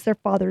as well as their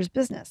father's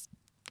business.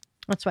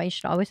 That's why you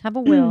should always have a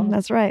will.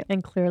 That's right.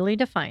 And clearly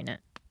define it.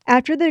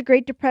 After the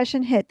Great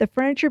Depression hit, the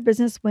furniture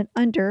business went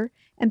under,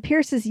 and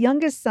Pierce's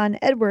youngest son,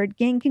 Edward,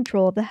 gained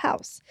control of the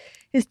house.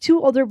 His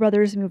 2 older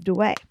brothers moved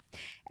away.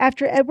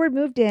 After Edward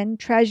moved in,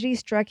 tragedy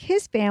struck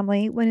his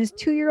family when his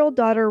 2-year-old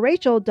daughter,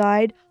 Rachel,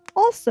 died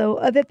also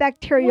of a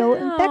bacterial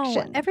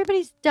infection.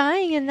 Everybody's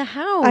dying in the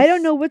house. I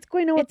don't know what's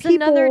going on with people.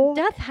 It's another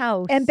death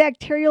house. And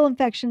bacterial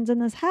infections in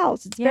this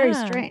house. It's very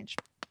strange.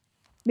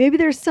 Maybe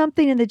there's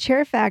something in the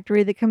chair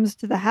factory that comes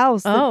to the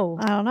house. I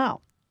don't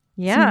know.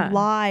 Yeah. Some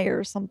lie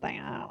or something.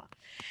 I don't know.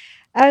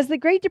 As the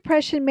Great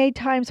Depression made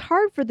times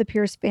hard for the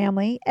Pierce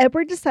family,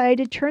 Edward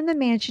decided to turn the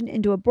mansion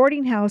into a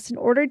boarding house in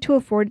order to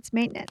afford its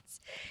maintenance.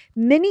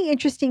 Many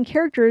interesting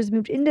characters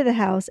moved into the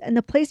house, and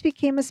the place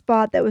became a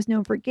spot that was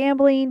known for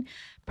gambling,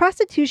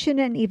 prostitution,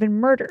 and even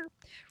murder.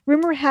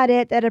 Rumor had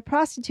it that a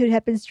prostitute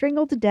had been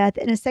strangled to death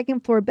in a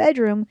second-floor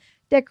bedroom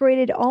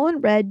decorated all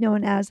in red,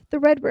 known as the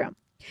Red Room.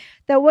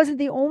 That wasn't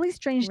the only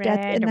strange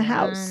death in the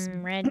house.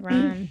 Red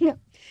Room.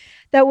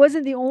 That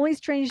wasn't the only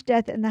strange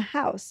death in the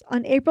house.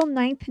 On April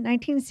 9th,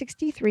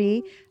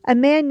 1963, a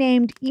man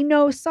named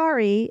Eno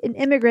Sari, an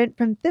immigrant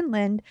from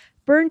Finland,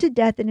 burned to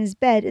death in his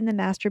bed in the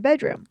master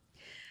bedroom.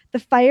 The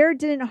fire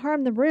didn't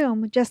harm the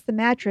room, just the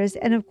mattress,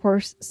 and of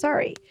course,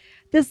 Sari.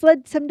 This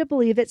led some to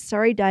believe that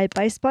Sari died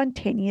by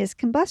spontaneous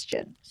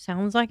combustion.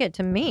 Sounds like it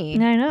to me.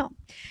 I know.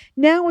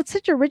 Now, with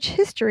such a rich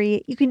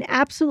history, you can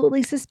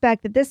absolutely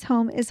suspect that this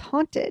home is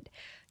haunted.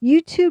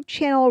 YouTube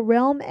channel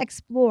Realm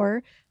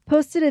Explore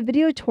posted a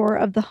video tour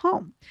of the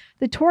home.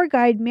 The tour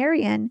guide,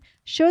 Marion,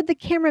 showed the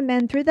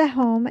cameramen through the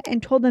home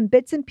and told them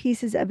bits and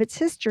pieces of its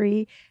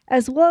history,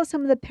 as well as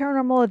some of the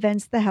paranormal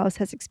events the house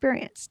has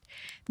experienced.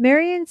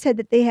 Marion said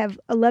that they have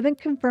 11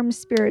 confirmed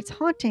spirits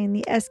haunting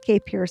the S.K.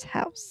 Pierce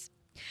house.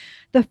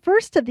 The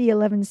first of the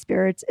 11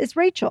 spirits is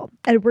Rachel,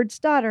 Edward's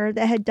daughter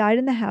that had died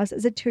in the house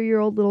as a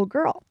 2-year-old little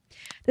girl.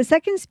 The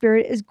second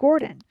spirit is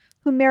Gordon,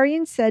 who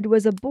Marion said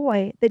was a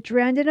boy that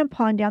drowned in a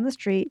pond down the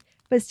street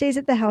but stays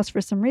at the house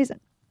for some reason.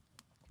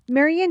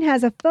 Marion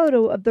has a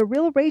photo of the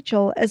real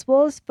Rachel as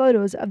well as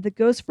photos of the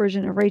ghost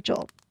version of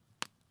Rachel.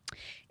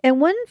 In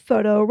one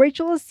photo,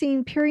 Rachel is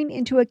seen peering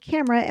into a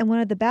camera in one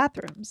of the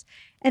bathrooms,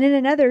 and in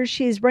another,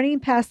 she is running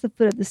past the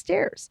foot of the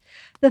stairs.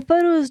 The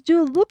photos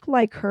do look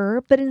like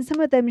her, but in some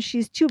of them,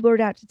 she's too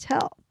blurred out to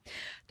tell.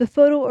 The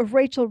photo of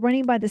Rachel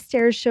running by the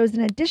stairs shows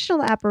an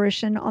additional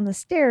apparition on the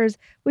stairs,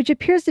 which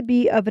appears to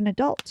be of an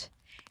adult.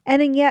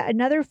 And in yet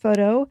another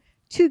photo,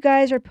 2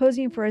 guys are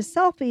posing for a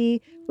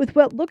selfie with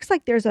what looks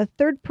like there's a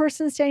third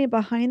person standing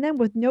behind them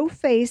with no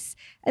face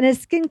and a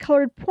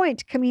skin-colored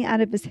point coming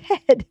out of his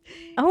head.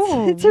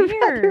 Oh, it's a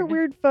rather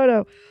weird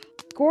photo.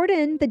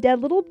 Gordon, the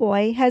dead little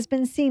boy, has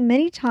been seen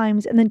many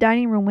times in the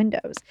dining room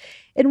windows.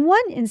 In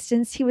one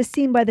instance, he was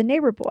seen by the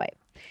neighbor boy.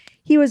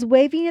 He was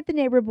waving at the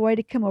neighbor boy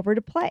to come over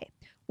to play.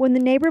 When the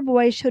neighbor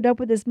boy showed up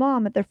with his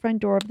mom at the front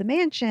door of the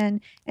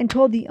mansion and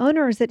told the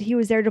owners that he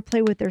was there to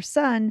play with their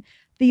son,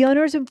 the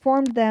owners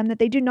informed them that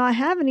they do not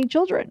have any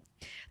children.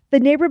 The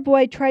neighbor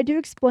boy tried to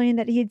explain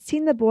that he had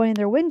seen the boy in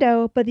their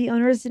window, but the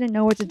owners didn't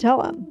know what to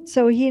tell him,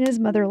 so he and his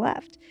mother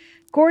left.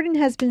 Gordon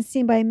has been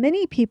seen by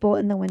many people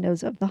in the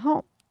windows of the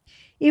home.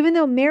 Even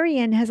though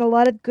Marion has a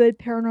lot of good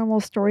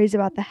paranormal stories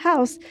about the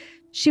house,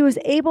 she was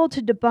able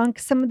to debunk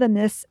some of the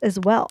myths as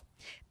well.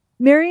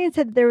 Marion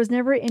said that there was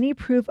never any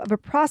proof of a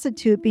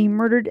prostitute being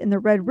murdered in the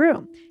Red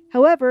Room.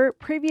 However,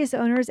 previous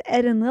owners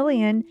Ed and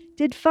Lillian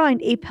did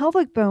find a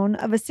pelvic bone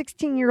of a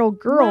 16-year-old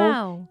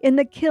girl in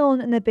the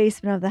kiln in the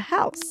basement of the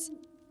house.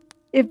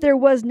 If there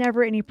was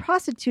never any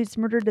prostitutes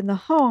murdered in the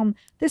home,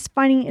 this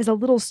finding is a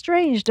little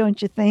strange,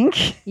 don't you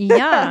think?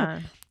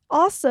 Yeah.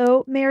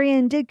 Also,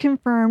 Marion did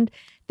confirm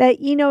that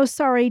Eno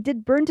Sari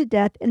did burn to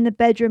death in the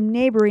bedroom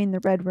neighboring the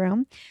Red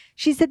Room.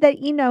 She said that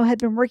Eno had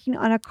been working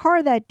on a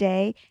car that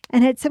day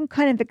and had some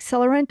kind of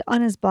accelerant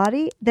on his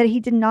body that he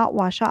did not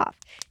wash off.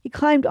 He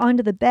climbed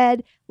onto the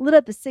bed, lit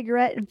up a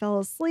cigarette, and fell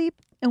asleep.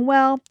 And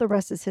well, the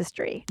rest is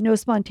history. No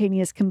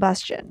spontaneous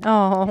combustion.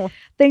 Oh.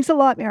 Thanks a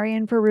lot,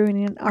 Marion, for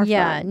ruining our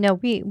fun. No,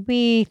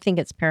 we think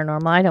it's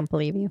paranormal. I don't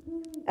believe you.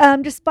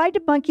 Despite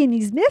debunking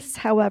these myths,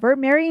 however,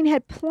 Marion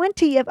had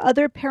plenty of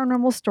other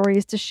paranormal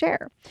stories to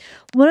share.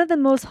 One of the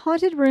most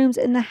haunted rooms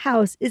in the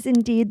house is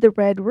indeed the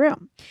Red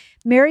Room.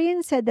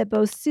 Marion said that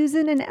both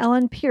Susan and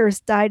Ellen Pierce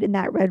died in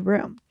that Red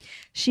Room.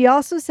 She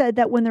also said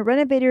that when the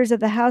renovators of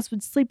the house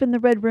would sleep in the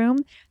Red Room,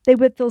 they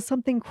would feel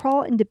something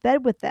crawl into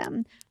bed with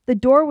them, the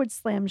door would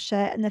slam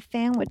shut, and the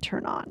fan would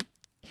turn on.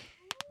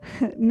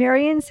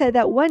 Marion said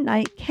that one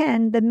night,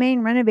 Ken, the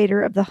main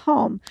renovator of the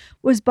home,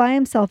 was by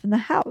himself in the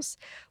house.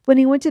 When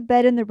he went to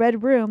bed in the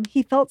Red Room,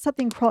 he felt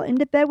something crawl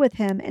into bed with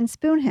him and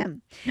spoon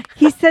him.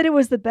 He said it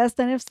was the best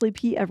night of sleep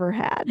he ever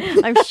had.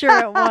 I'm sure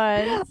it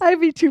was.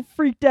 I'd be too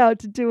freaked out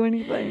to do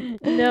anything.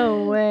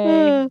 No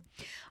way.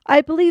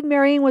 I believe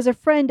Marion was a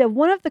friend of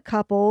one of the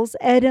couples,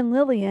 Ed and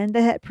Lillian,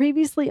 that had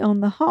previously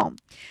owned the home.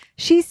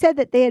 She said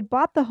that they had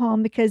bought the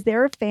home because they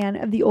were a fan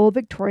of the old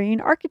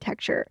Victorian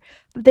architecture,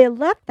 but they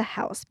left the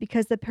house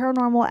because the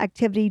paranormal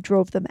activity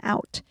drove them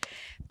out.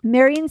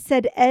 Marion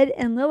said Ed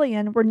and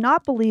Lillian were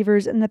not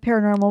believers in the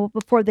paranormal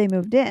before they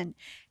moved in.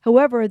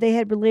 However, they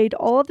had relayed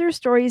all of their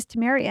stories to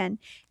Marion,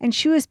 and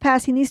she was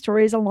passing these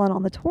stories along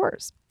on the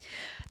tours.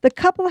 The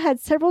couple had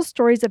several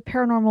stories of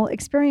paranormal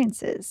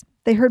experiences.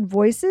 They heard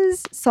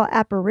voices, saw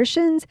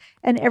apparitions,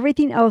 and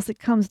everything else that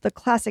comes with a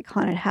classic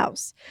haunted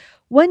house.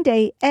 One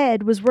day,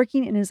 Ed was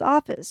working in his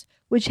office,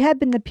 which had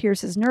been the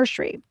Pierce's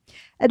nursery.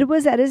 Ed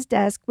was at his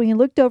desk when he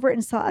looked over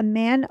and saw a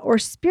man or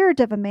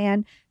spirit of a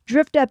man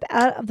drift up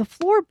out of the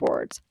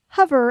floorboards,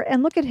 hover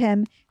and look at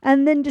him,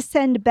 and then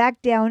descend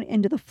back down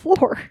into the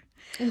floor.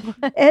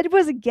 Ed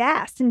was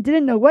aghast and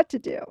didn't know what to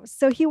do,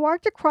 so he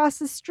walked across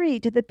the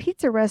street to the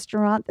pizza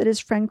restaurant that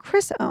his friend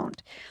Chris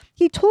owned.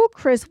 He told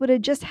Chris what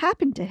had just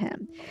happened to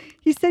him.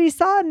 He said he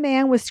saw a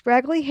man with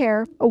scraggly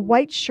hair, a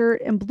white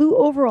shirt, and blue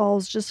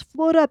overalls just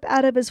float up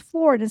out of his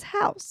floor in his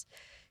house.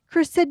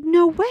 Chris said,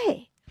 "No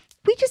way.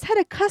 We just had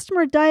a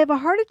customer die of a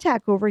heart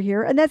attack over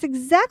here, and that's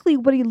exactly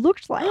what he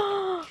looked like."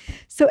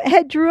 So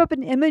Ed drew up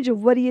an image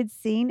of what he had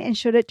seen and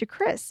showed it to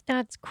Chris.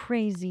 That's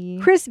crazy.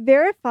 Chris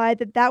verified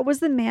that that was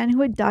the man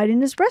who had died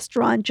in his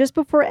restaurant just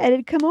before Ed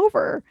had come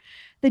over.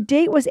 The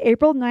date was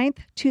April 9th,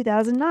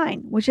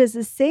 2009, which is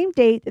the same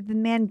date that the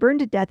man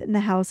burned to death in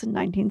the house in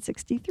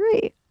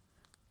 1963.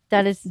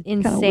 That is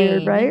insane. Kinda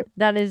weird, right?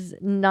 That is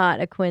not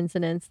a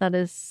coincidence. That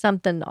is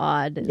something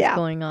odd is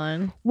going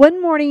on.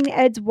 One morning,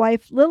 Ed's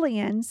wife,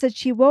 Lillian, said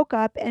she woke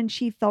up and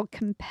she felt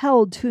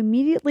compelled to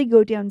immediately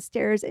go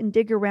downstairs and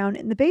dig around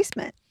in the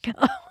basement.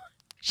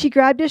 She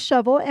grabbed a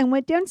shovel and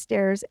went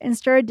downstairs and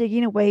started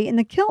digging away in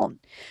the kiln.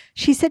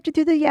 She sifted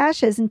through the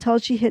ashes until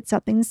she hit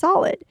something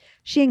solid.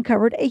 She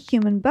uncovered a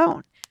human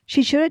bone.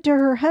 She showed it to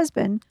her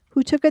husband,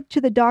 who took it to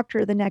the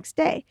doctor the next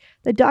day.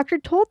 The doctor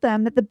told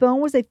them that the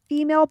bone was a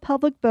female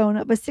pelvic bone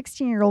of a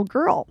 16-year-old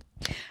girl.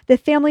 The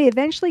family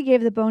eventually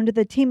gave the bone to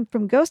the team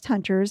from Ghost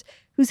Hunters,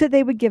 who said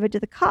they would give it to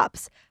the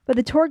cops, but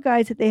the tour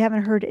guide said they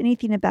haven't heard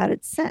anything about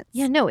it since.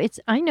 Yeah, no,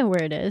 I know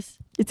where it is.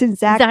 It's in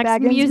Zach Zach's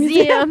Baggins'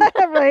 museum.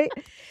 Right.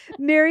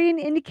 Marion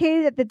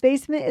indicated that the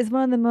basement is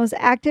one of the most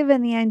active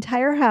in the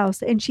entire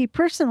house, and she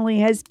personally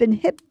has been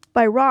hit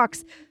by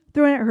rocks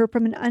thrown at her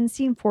from an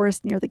unseen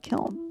forest near the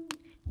kiln.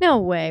 No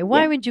way.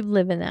 Why would you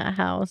live in that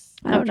house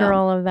after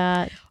all of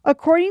that?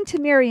 According to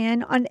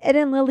Marion, on Ed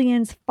and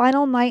Lillian's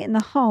final night in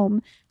the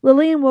home,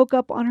 Lillian woke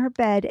up on her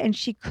bed and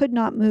she could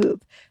not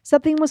move.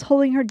 Something was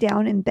holding her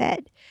down in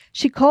bed.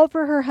 She called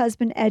for her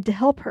husband, Ed, to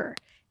help her.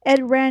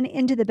 Ed ran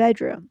into the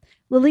bedroom.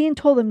 Lillian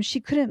told him she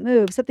couldn't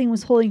move. Something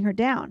was holding her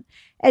down.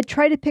 Ed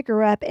tried to pick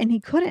her up and he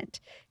couldn't.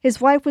 His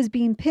wife was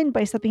being pinned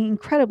by something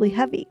incredibly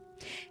heavy.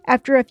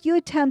 After a few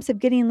attempts of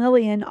getting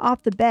Lillian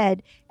off the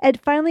bed,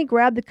 Ed finally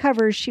grabbed the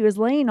covers she was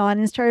laying on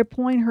and started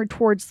pulling her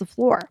towards the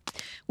floor.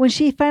 When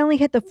she finally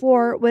hit the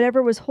floor,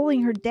 whatever was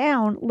holding her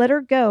down let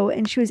her go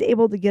and she was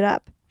able to get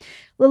up.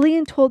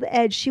 Lillian told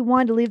Ed she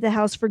wanted to leave the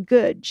house for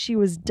good. She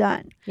was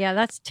done. Yeah,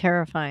 that's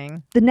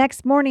terrifying. The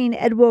next morning,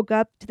 Ed woke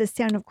up to the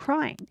sound of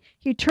crying.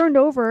 He turned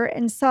over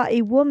and saw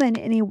a woman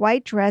in a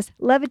white dress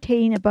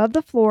levitating above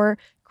the floor,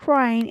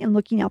 crying and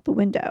looking out the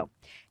window.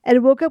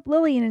 Ed woke up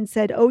Lillian and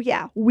said, "Oh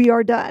yeah, we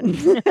are done."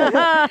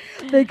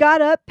 They got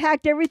up,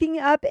 packed everything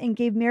up, and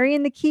gave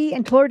Marion the key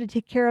and told her to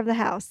take care of the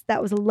house. That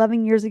was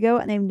 11 years ago,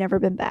 and they've never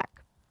been back.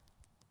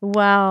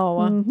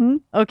 Wow. Mm-hmm.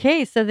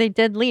 Okay, so they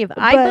did leave.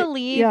 I But,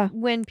 believe yeah.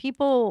 when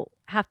people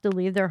have to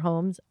leave their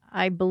homes,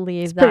 I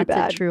believe It's pretty that's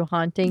bad. a true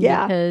haunting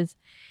Yeah. because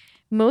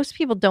most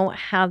people don't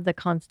have the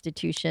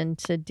constitution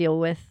to deal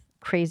with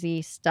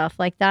crazy stuff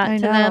like that I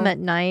to them know. at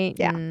night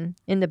Yeah. and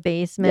in the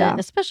basement. Yeah.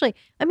 Especially,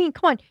 I mean,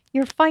 come on,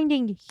 you're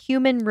finding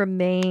human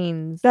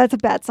remains. That's a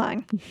bad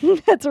sign.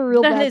 That's a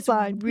real That bad is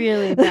sign.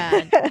 really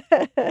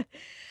bad.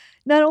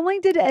 Not only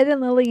did Ed and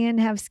Lillian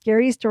have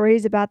scary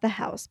stories about the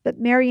house, but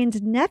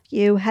Marion's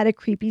nephew had a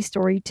creepy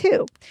story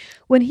too.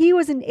 When he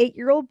was an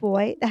 8-year-old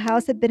boy, the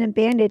house had been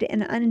abandoned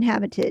and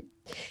uninhabited.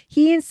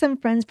 He and some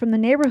friends from the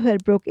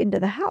neighborhood broke into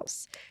the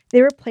house.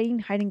 They were playing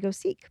hide and go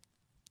seek.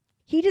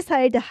 He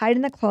decided to hide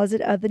in the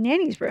closet of the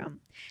nanny's room.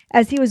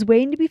 As he was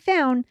waiting to be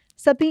found,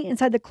 something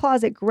inside the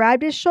closet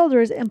grabbed his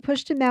shoulders and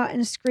pushed him out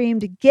and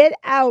screamed, "Get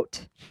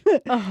out!"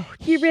 Oh,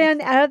 He jeez.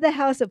 ran out of the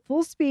house at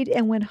full speed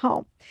and went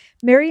home.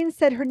 Marion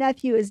said her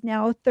nephew is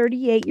now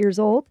 38 years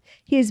old.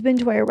 He has been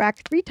to Iraq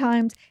 3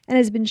 times and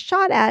has been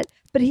shot at,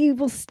 but he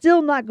will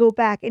still not go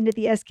back into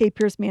the S.K.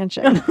 Pierce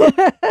mansion.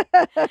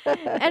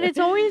 And it's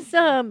always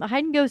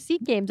hide and go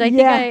seek games. I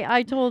Yeah. think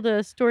I told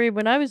a story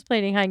when I was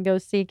playing hide and go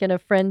seek in a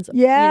friend's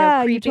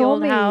Yeah, you creepy told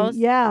old me. house.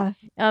 Yeah,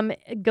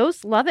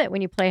 Ghosts love it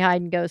when you play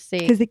hide and go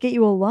seek. because they get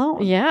you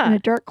alone in Yeah. a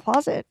dark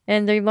closet.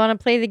 And they want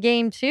to play the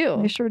game They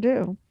too. sure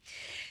do.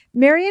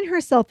 Marion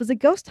herself is a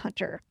ghost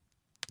hunter.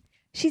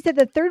 She said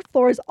the 3rd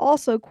floor is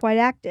also quite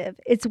active.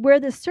 It's where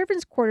the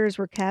servants' quarters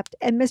were kept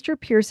and Mr.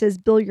 Pierce's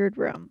billiard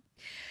room.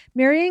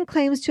 Marion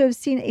claims to have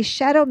seen a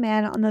shadow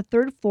man on the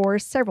 3rd floor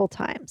several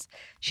times.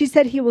 She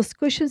said he will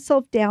squish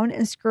himself down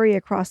and scurry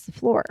across the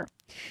floor.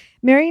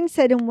 Marion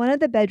said in one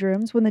of the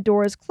bedrooms, when the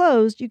door is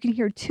closed, you can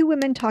hear 2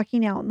 women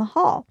talking out in the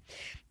hall.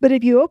 But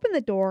if you open the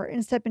door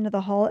and step into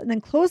the hall and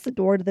then close the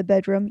door to the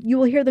bedroom, you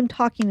will hear them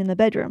talking in the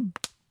bedroom.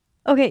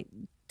 Okay,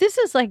 this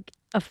is like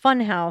a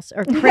fun house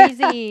or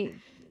crazy.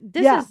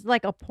 This Yeah. is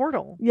like a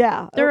portal.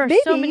 Yeah. There or are so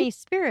maybe- many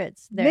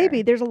spirits there.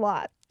 Maybe there's a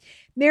lot.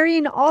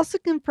 Marion also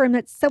confirmed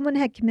that someone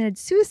had committed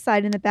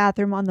suicide in the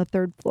bathroom on the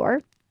 3rd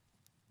floor.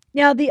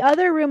 Now, the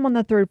other room on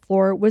the 3rd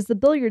floor was the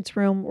billiards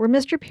room where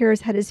Mr.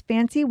 Pierce had his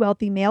fancy,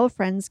 wealthy male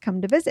friends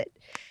come to visit.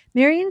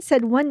 Marion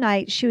said one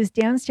night she was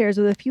downstairs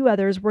with a few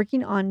others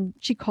working on,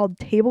 she called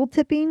table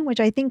tipping, which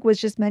I think was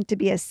just meant to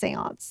be a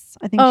seance.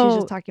 I think she was Oh,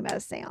 just talking about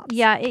a seance.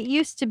 Yeah, it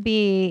used to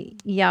be,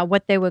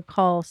 what they would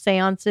call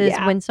seances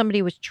Yeah. when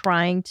somebody was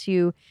trying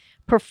to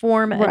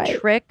perform a Right.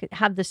 trick,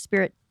 have the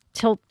spirit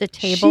tilt the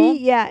table.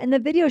 In the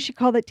video, she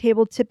called it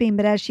table tipping,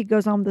 but as she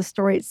goes on with the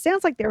story, it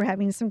sounds like they were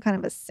having some kind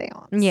of a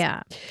seance.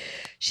 Yeah.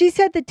 She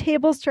said the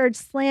table started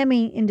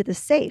slamming into the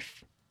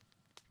safe.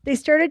 They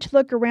started to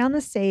look around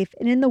the safe,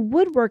 and in the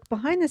woodwork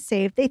behind the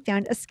safe, they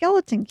found a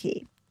skeleton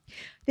key.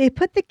 They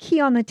put the key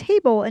on the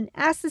table and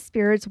asked the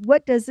spirits,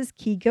 what does this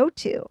key go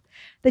to?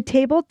 The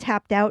table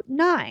tapped out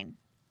 9.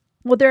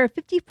 Well, there are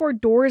 54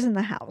 doors in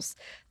the house.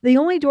 The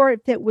only door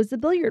it fit was the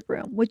billiard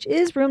room, which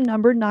is room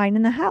number 9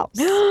 in the house.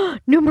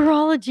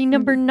 Numerology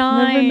number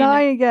 9. Number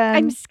 9 again.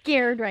 I'm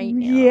scared right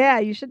now. Yeah,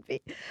 you should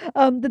be.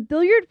 The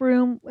billiard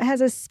room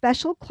has a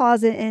special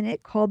closet in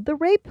it called the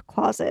rape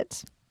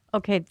closet.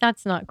 Okay,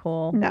 that's not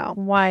cool. No.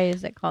 Why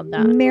is it called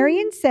that?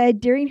 Marion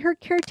said during her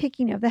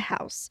caretaking of the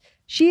house,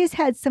 she has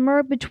had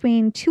somewhere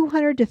between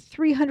 200 to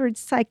 300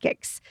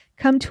 psychics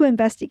come to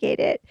investigate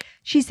it.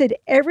 She said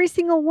every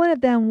single one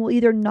of them will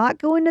either not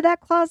go into that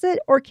closet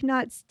or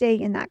cannot stay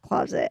in that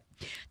closet.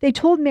 They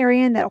told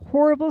Marion that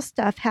horrible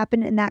stuff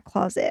happened in that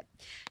closet.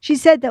 She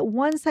said that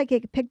one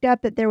psychic picked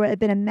up that there had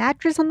been a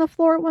mattress on the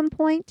floor at one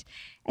point,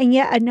 and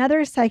yet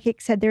another psychic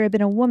said there had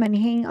been a woman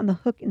hanging on the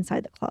hook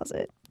inside the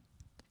closet.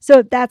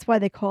 So that's why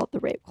they call it the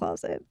rape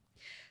closet.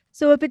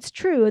 So if it's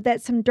true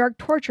that some dark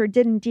torture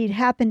did indeed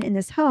happen in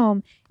this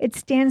home, it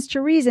stands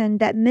to reason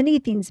that many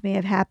things may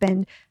have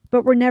happened,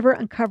 but were never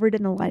uncovered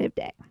in the light of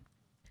day.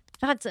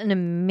 That's an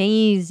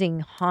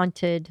amazing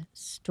haunted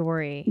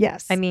story.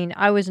 Yes. I mean,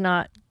 I was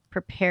not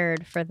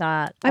prepared for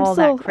that. I All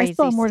still that crazy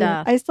have more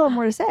stuff. I still have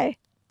more to say.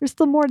 There's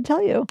still more to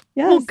tell you.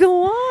 Yes. Well,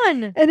 go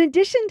on. In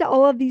addition to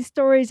all of these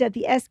stories at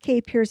the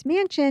S.K. Pierce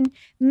mansion,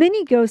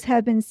 many ghosts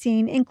have been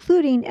seen,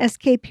 including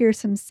S.K.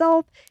 Pierce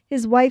himself,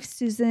 his wife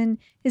Susan,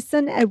 his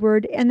son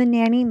Edward, and the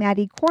nanny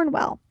Maddie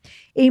Cornwell.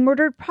 A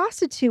murdered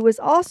prostitute was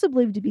also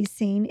believed to be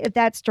seen, if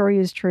that story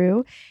is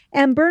true,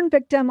 and burn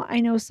victim I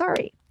Know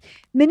Sorry.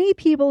 Many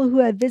people who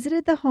have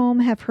visited the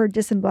home have heard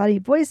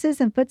disembodied voices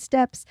and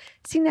footsteps,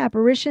 seen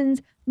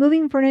apparitions,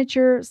 moving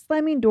furniture,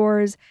 slamming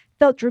doors,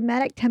 felt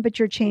dramatic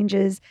temperature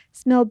changes,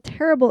 smelled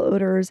terrible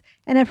odors,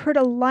 and have heard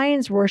a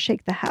lion's roar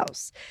shake the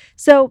house.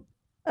 So,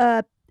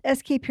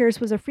 S.K. Pierce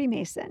was a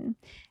Freemason,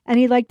 And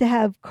he liked to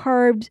have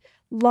carved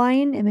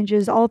lion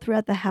images all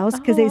throughout the house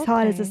because they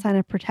saw it as a okay. sign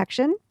of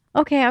protection.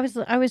 Okay, I was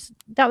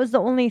that was the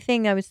only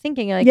thing I was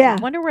thinking, like, Yeah.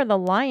 I wonder where the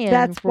lion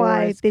That's roar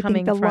why is they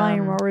coming think the lion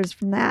from. roar is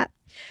from that.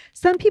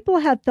 Some people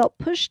have felt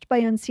pushed by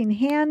unseen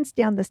hands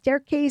down the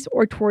staircase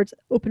or towards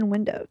open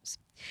windows.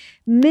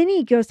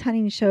 Many ghost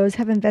hunting shows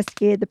have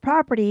investigated the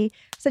property,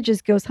 such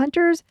as Ghost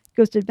Hunters,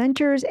 Ghost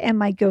Adventures, and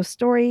My Ghost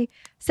Story.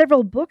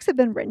 Several books have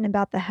been written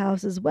about the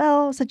house as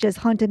well, such as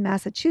Haunted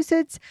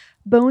Massachusetts,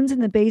 Bones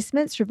in the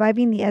Basement,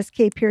 Surviving the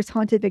S.K. Pierce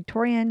Haunted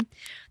Victorian.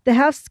 The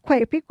house is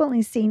quite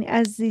frequently seen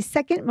as the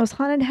second most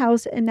haunted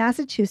house in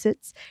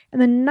Massachusetts and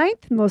the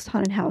ninth most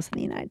haunted house in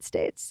the United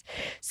States.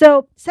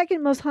 So,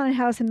 second most haunted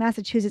house in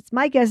Massachusetts,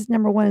 my guess is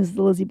number one is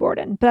the Lizzie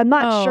Borden, but I'm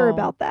not sure Oh,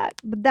 about that.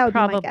 But that would be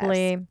my guess.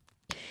 probably.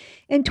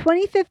 In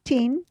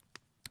 2015,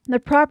 the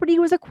property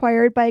was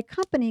acquired by a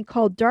company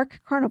called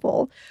Dark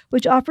Carnival,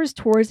 which offers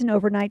tours and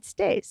overnight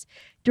stays.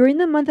 During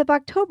the month of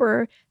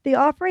October, they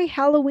offer a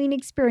Halloween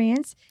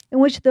experience in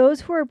which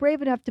those who are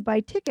brave enough to buy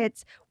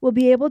tickets will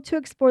be able to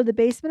explore the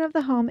basement of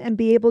the home and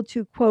be able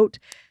to, quote,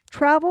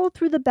 travel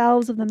through the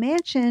bowels of the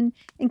mansion,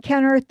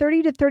 encounter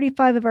 30 to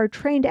 35 of our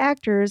trained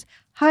actors,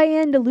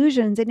 high-end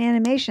illusions and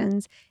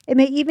animations, and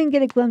may even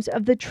get a glimpse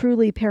of the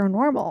truly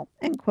paranormal,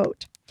 end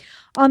quote.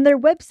 On their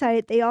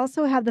website, they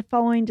also have the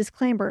following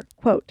disclaimer,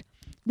 quote,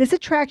 this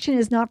attraction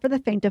is not for the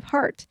faint of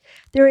heart.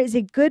 There is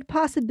a good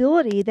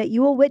possibility that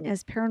you will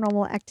witness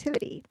paranormal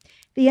activity.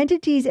 The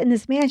entities in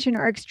this mansion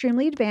are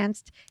extremely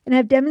advanced and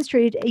have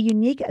demonstrated a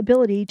unique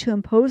ability to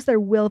impose their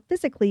will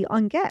physically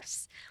on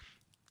guests.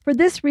 For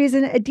this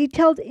reason, a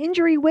detailed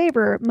injury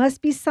waiver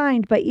must be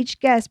signed by each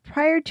guest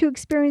prior to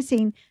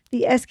experiencing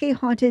the SK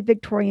Haunted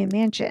Victorian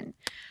Mansion.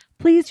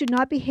 Please do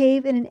not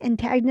behave in an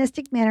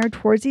antagonistic manner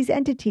towards these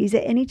entities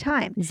at any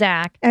time,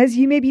 Zach, as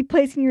you may be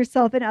placing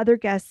yourself and other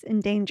guests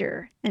in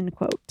danger, end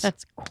quote.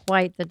 that's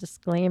quite the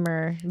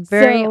disclaimer.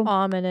 Very So,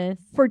 ominous.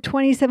 For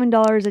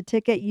 $27 a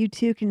ticket, you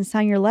too can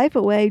sign your life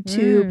away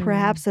to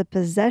perhaps a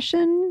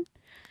possession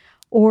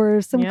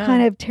or some Yeah.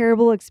 kind of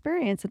terrible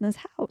experience in this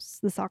house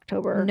this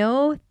October.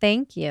 No,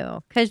 thank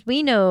you. Because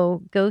we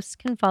know ghosts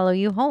can follow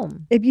you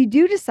home. If you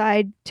do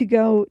decide to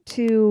go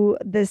to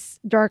this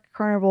Dark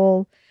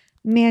Carnival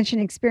mansion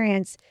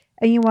experience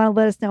and you want to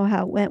let us know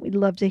how it went, we'd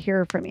love to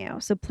hear from you.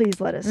 So please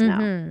let us know.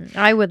 Mhm.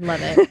 I would love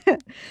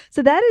it.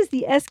 So that is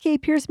the SK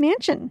Pierce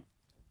Mansion.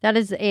 That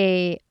is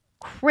a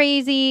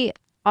crazy,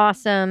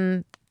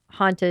 awesome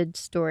haunted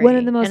story. One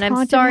of the most and I'm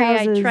haunted sorry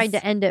houses. I tried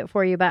to end it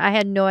for you, but I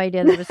had no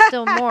idea there was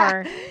still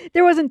more.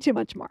 There wasn't too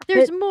much more.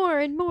 There's But more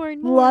and more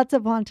and more. lots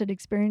of haunted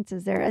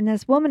experiences there. And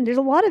this woman, there's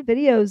a lot of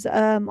videos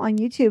on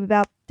YouTube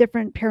about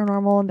different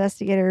paranormal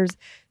investigators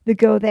that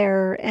go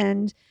there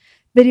and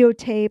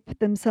videotape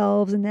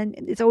themselves. And then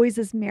it's always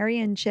this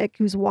Marion chick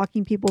who's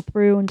walking people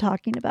through and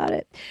talking about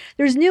it.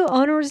 There's new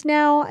owners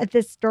now at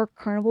this Dark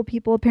Carnival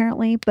people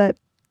apparently, but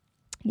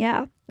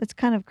yeah, it's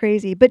kind of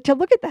crazy. But to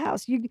look at the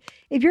house,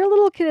 if you're a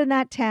little kid in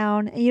that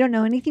town and you don't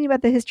know anything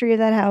about the history of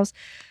that house,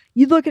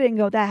 you look at it and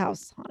go, that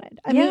house is haunted.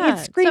 I mean, it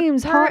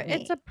screams haunt me.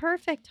 It's a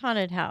perfect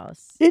haunted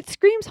house. It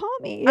screams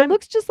haunt me. It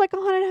looks just like a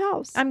haunted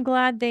house. I'm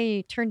glad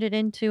they turned it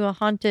into a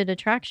haunted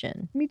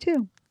attraction. Me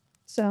too.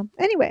 So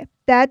anyway,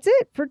 that's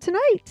it for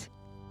tonight.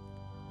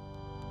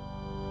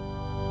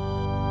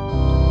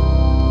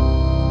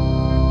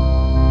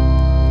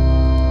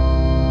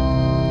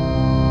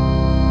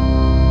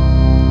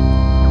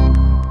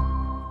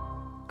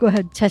 Go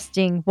ahead.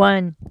 Testing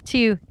 1,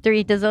 2,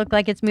 3. Does it look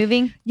like it's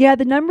moving? Yeah,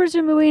 the numbers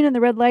are moving and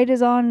the red light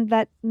is on.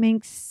 That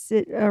makes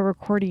it a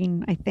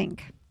recording, I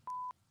think.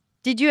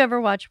 Did you ever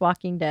watch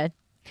Walking Dead?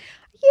 Yeah,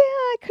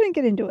 I couldn't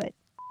get into it.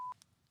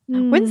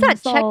 When's that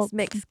Salt. Chex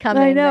Mix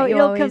coming? I know, that you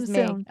it'll always come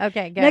make? soon.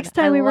 Okay, good. Next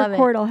time I we love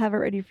record, it. I'll have it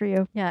ready for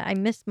you. Yeah, I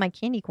missed my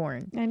candy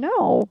corn. I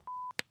know.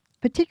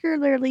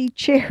 Particularly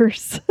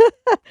chairs.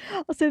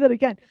 I'll say that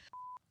again.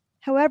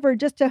 However,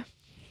 just to...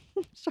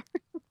 Sorry.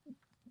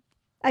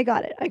 I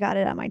got it. I got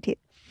it on my teeth.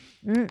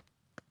 Mm.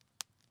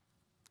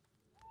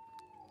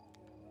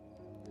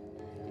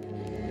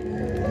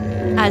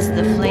 As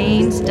the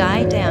flames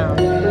die down,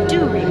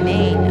 do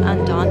remain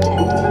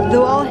undaunted.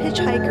 Though all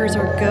hitchhikers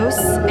are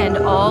ghosts, And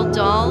all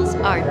dolls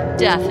are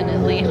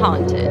definitely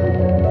haunted.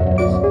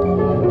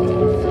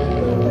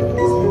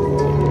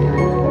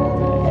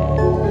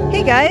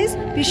 hey guys,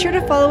 be sure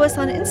to follow us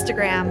on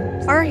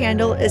Instagram. Our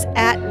handle is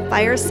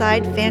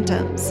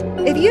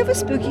 @FiresidePhantoms. If you have a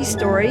spooky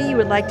story you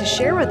would like to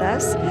share with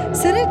us,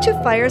 send it to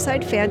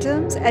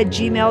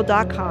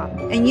firesidephantoms@gmail.com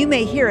and you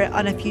may hear it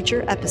on a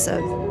future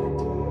episode.